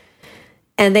there.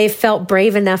 And they felt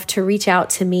brave enough to reach out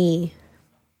to me.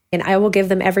 And I will give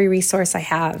them every resource I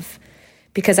have,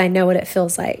 because I know what it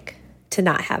feels like to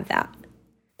not have that.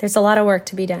 There's a lot of work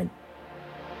to be done.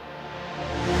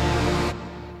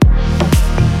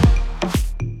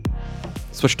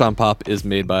 Switched on Pop is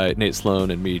made by Nate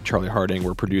Sloan and me, Charlie Harding.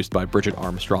 We're produced by Bridget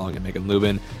Armstrong and Megan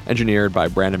Lubin, engineered by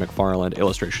Brandon McFarland,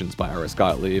 illustrations by Iris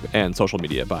Gottlieb, and social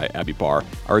media by Abby Barr.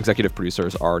 Our executive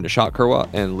producers are Nishat Kurwa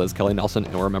and Liz Kelly Nelson,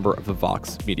 and we're a member of the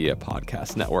Vox Media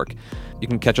Podcast Network. You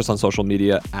can catch us on social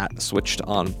media at Switched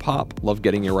on Pop. Love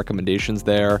getting your recommendations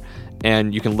there.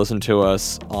 And you can listen to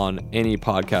us on any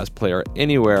podcast player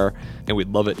anywhere. And we'd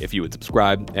love it if you would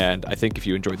subscribe. And I think if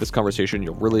you enjoyed this conversation,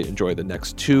 you'll really enjoy the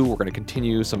next two. We're going to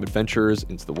continue some adventures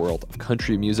into the world of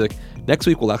country music. Next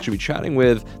week, we'll actually be chatting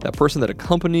with that person that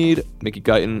accompanied Mickey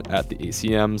Guyton at the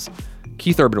ACMs.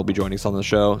 Keith Urban will be joining us on the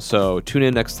show. So tune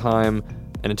in next time.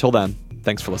 And until then,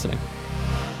 thanks for listening.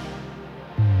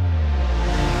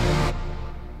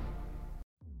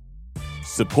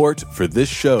 Support for this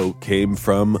show came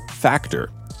from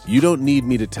Factor. You don't need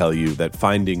me to tell you that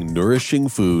finding nourishing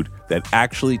food that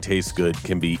actually tastes good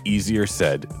can be easier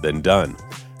said than done.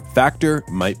 Factor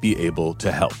might be able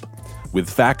to help. With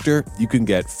Factor, you can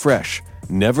get fresh,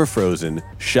 never frozen,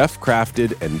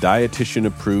 chef-crafted, and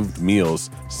dietitian-approved meals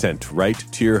sent right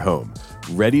to your home,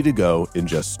 ready to go in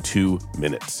just 2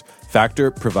 minutes.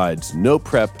 Factor provides no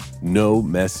prep, no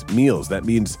mess meals. That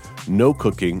means no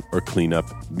cooking or cleanup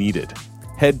needed.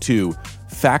 Head to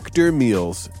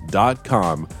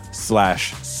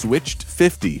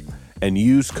factormeals.com/switched50 and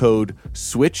use code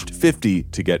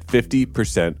SWITCHED50 to get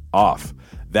 50% off.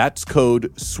 That's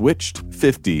code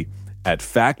SWITCHED50 at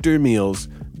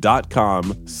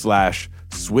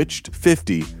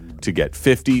factormeals.com/switched50 to get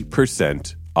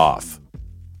 50% off.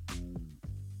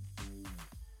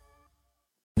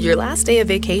 Your last day of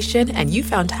vacation and you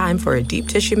found time for a deep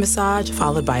tissue massage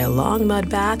followed by a long mud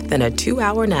bath, then a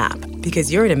 2-hour nap.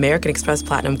 Because you're an American Express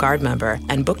Platinum Card member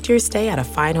and booked your stay at a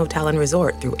fine hotel and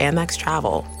resort through Amex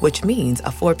Travel, which means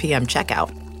a 4 p.m. checkout.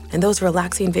 And those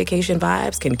relaxing vacation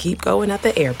vibes can keep going at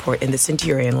the airport in the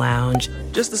Centurion Lounge.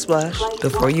 Just a splash.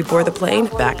 Before you board the plane,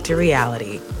 back to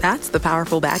reality. That's the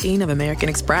powerful backing of American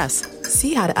Express.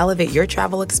 See how to elevate your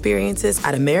travel experiences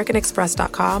at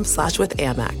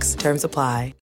americanexpress.com/withAmex. Terms apply.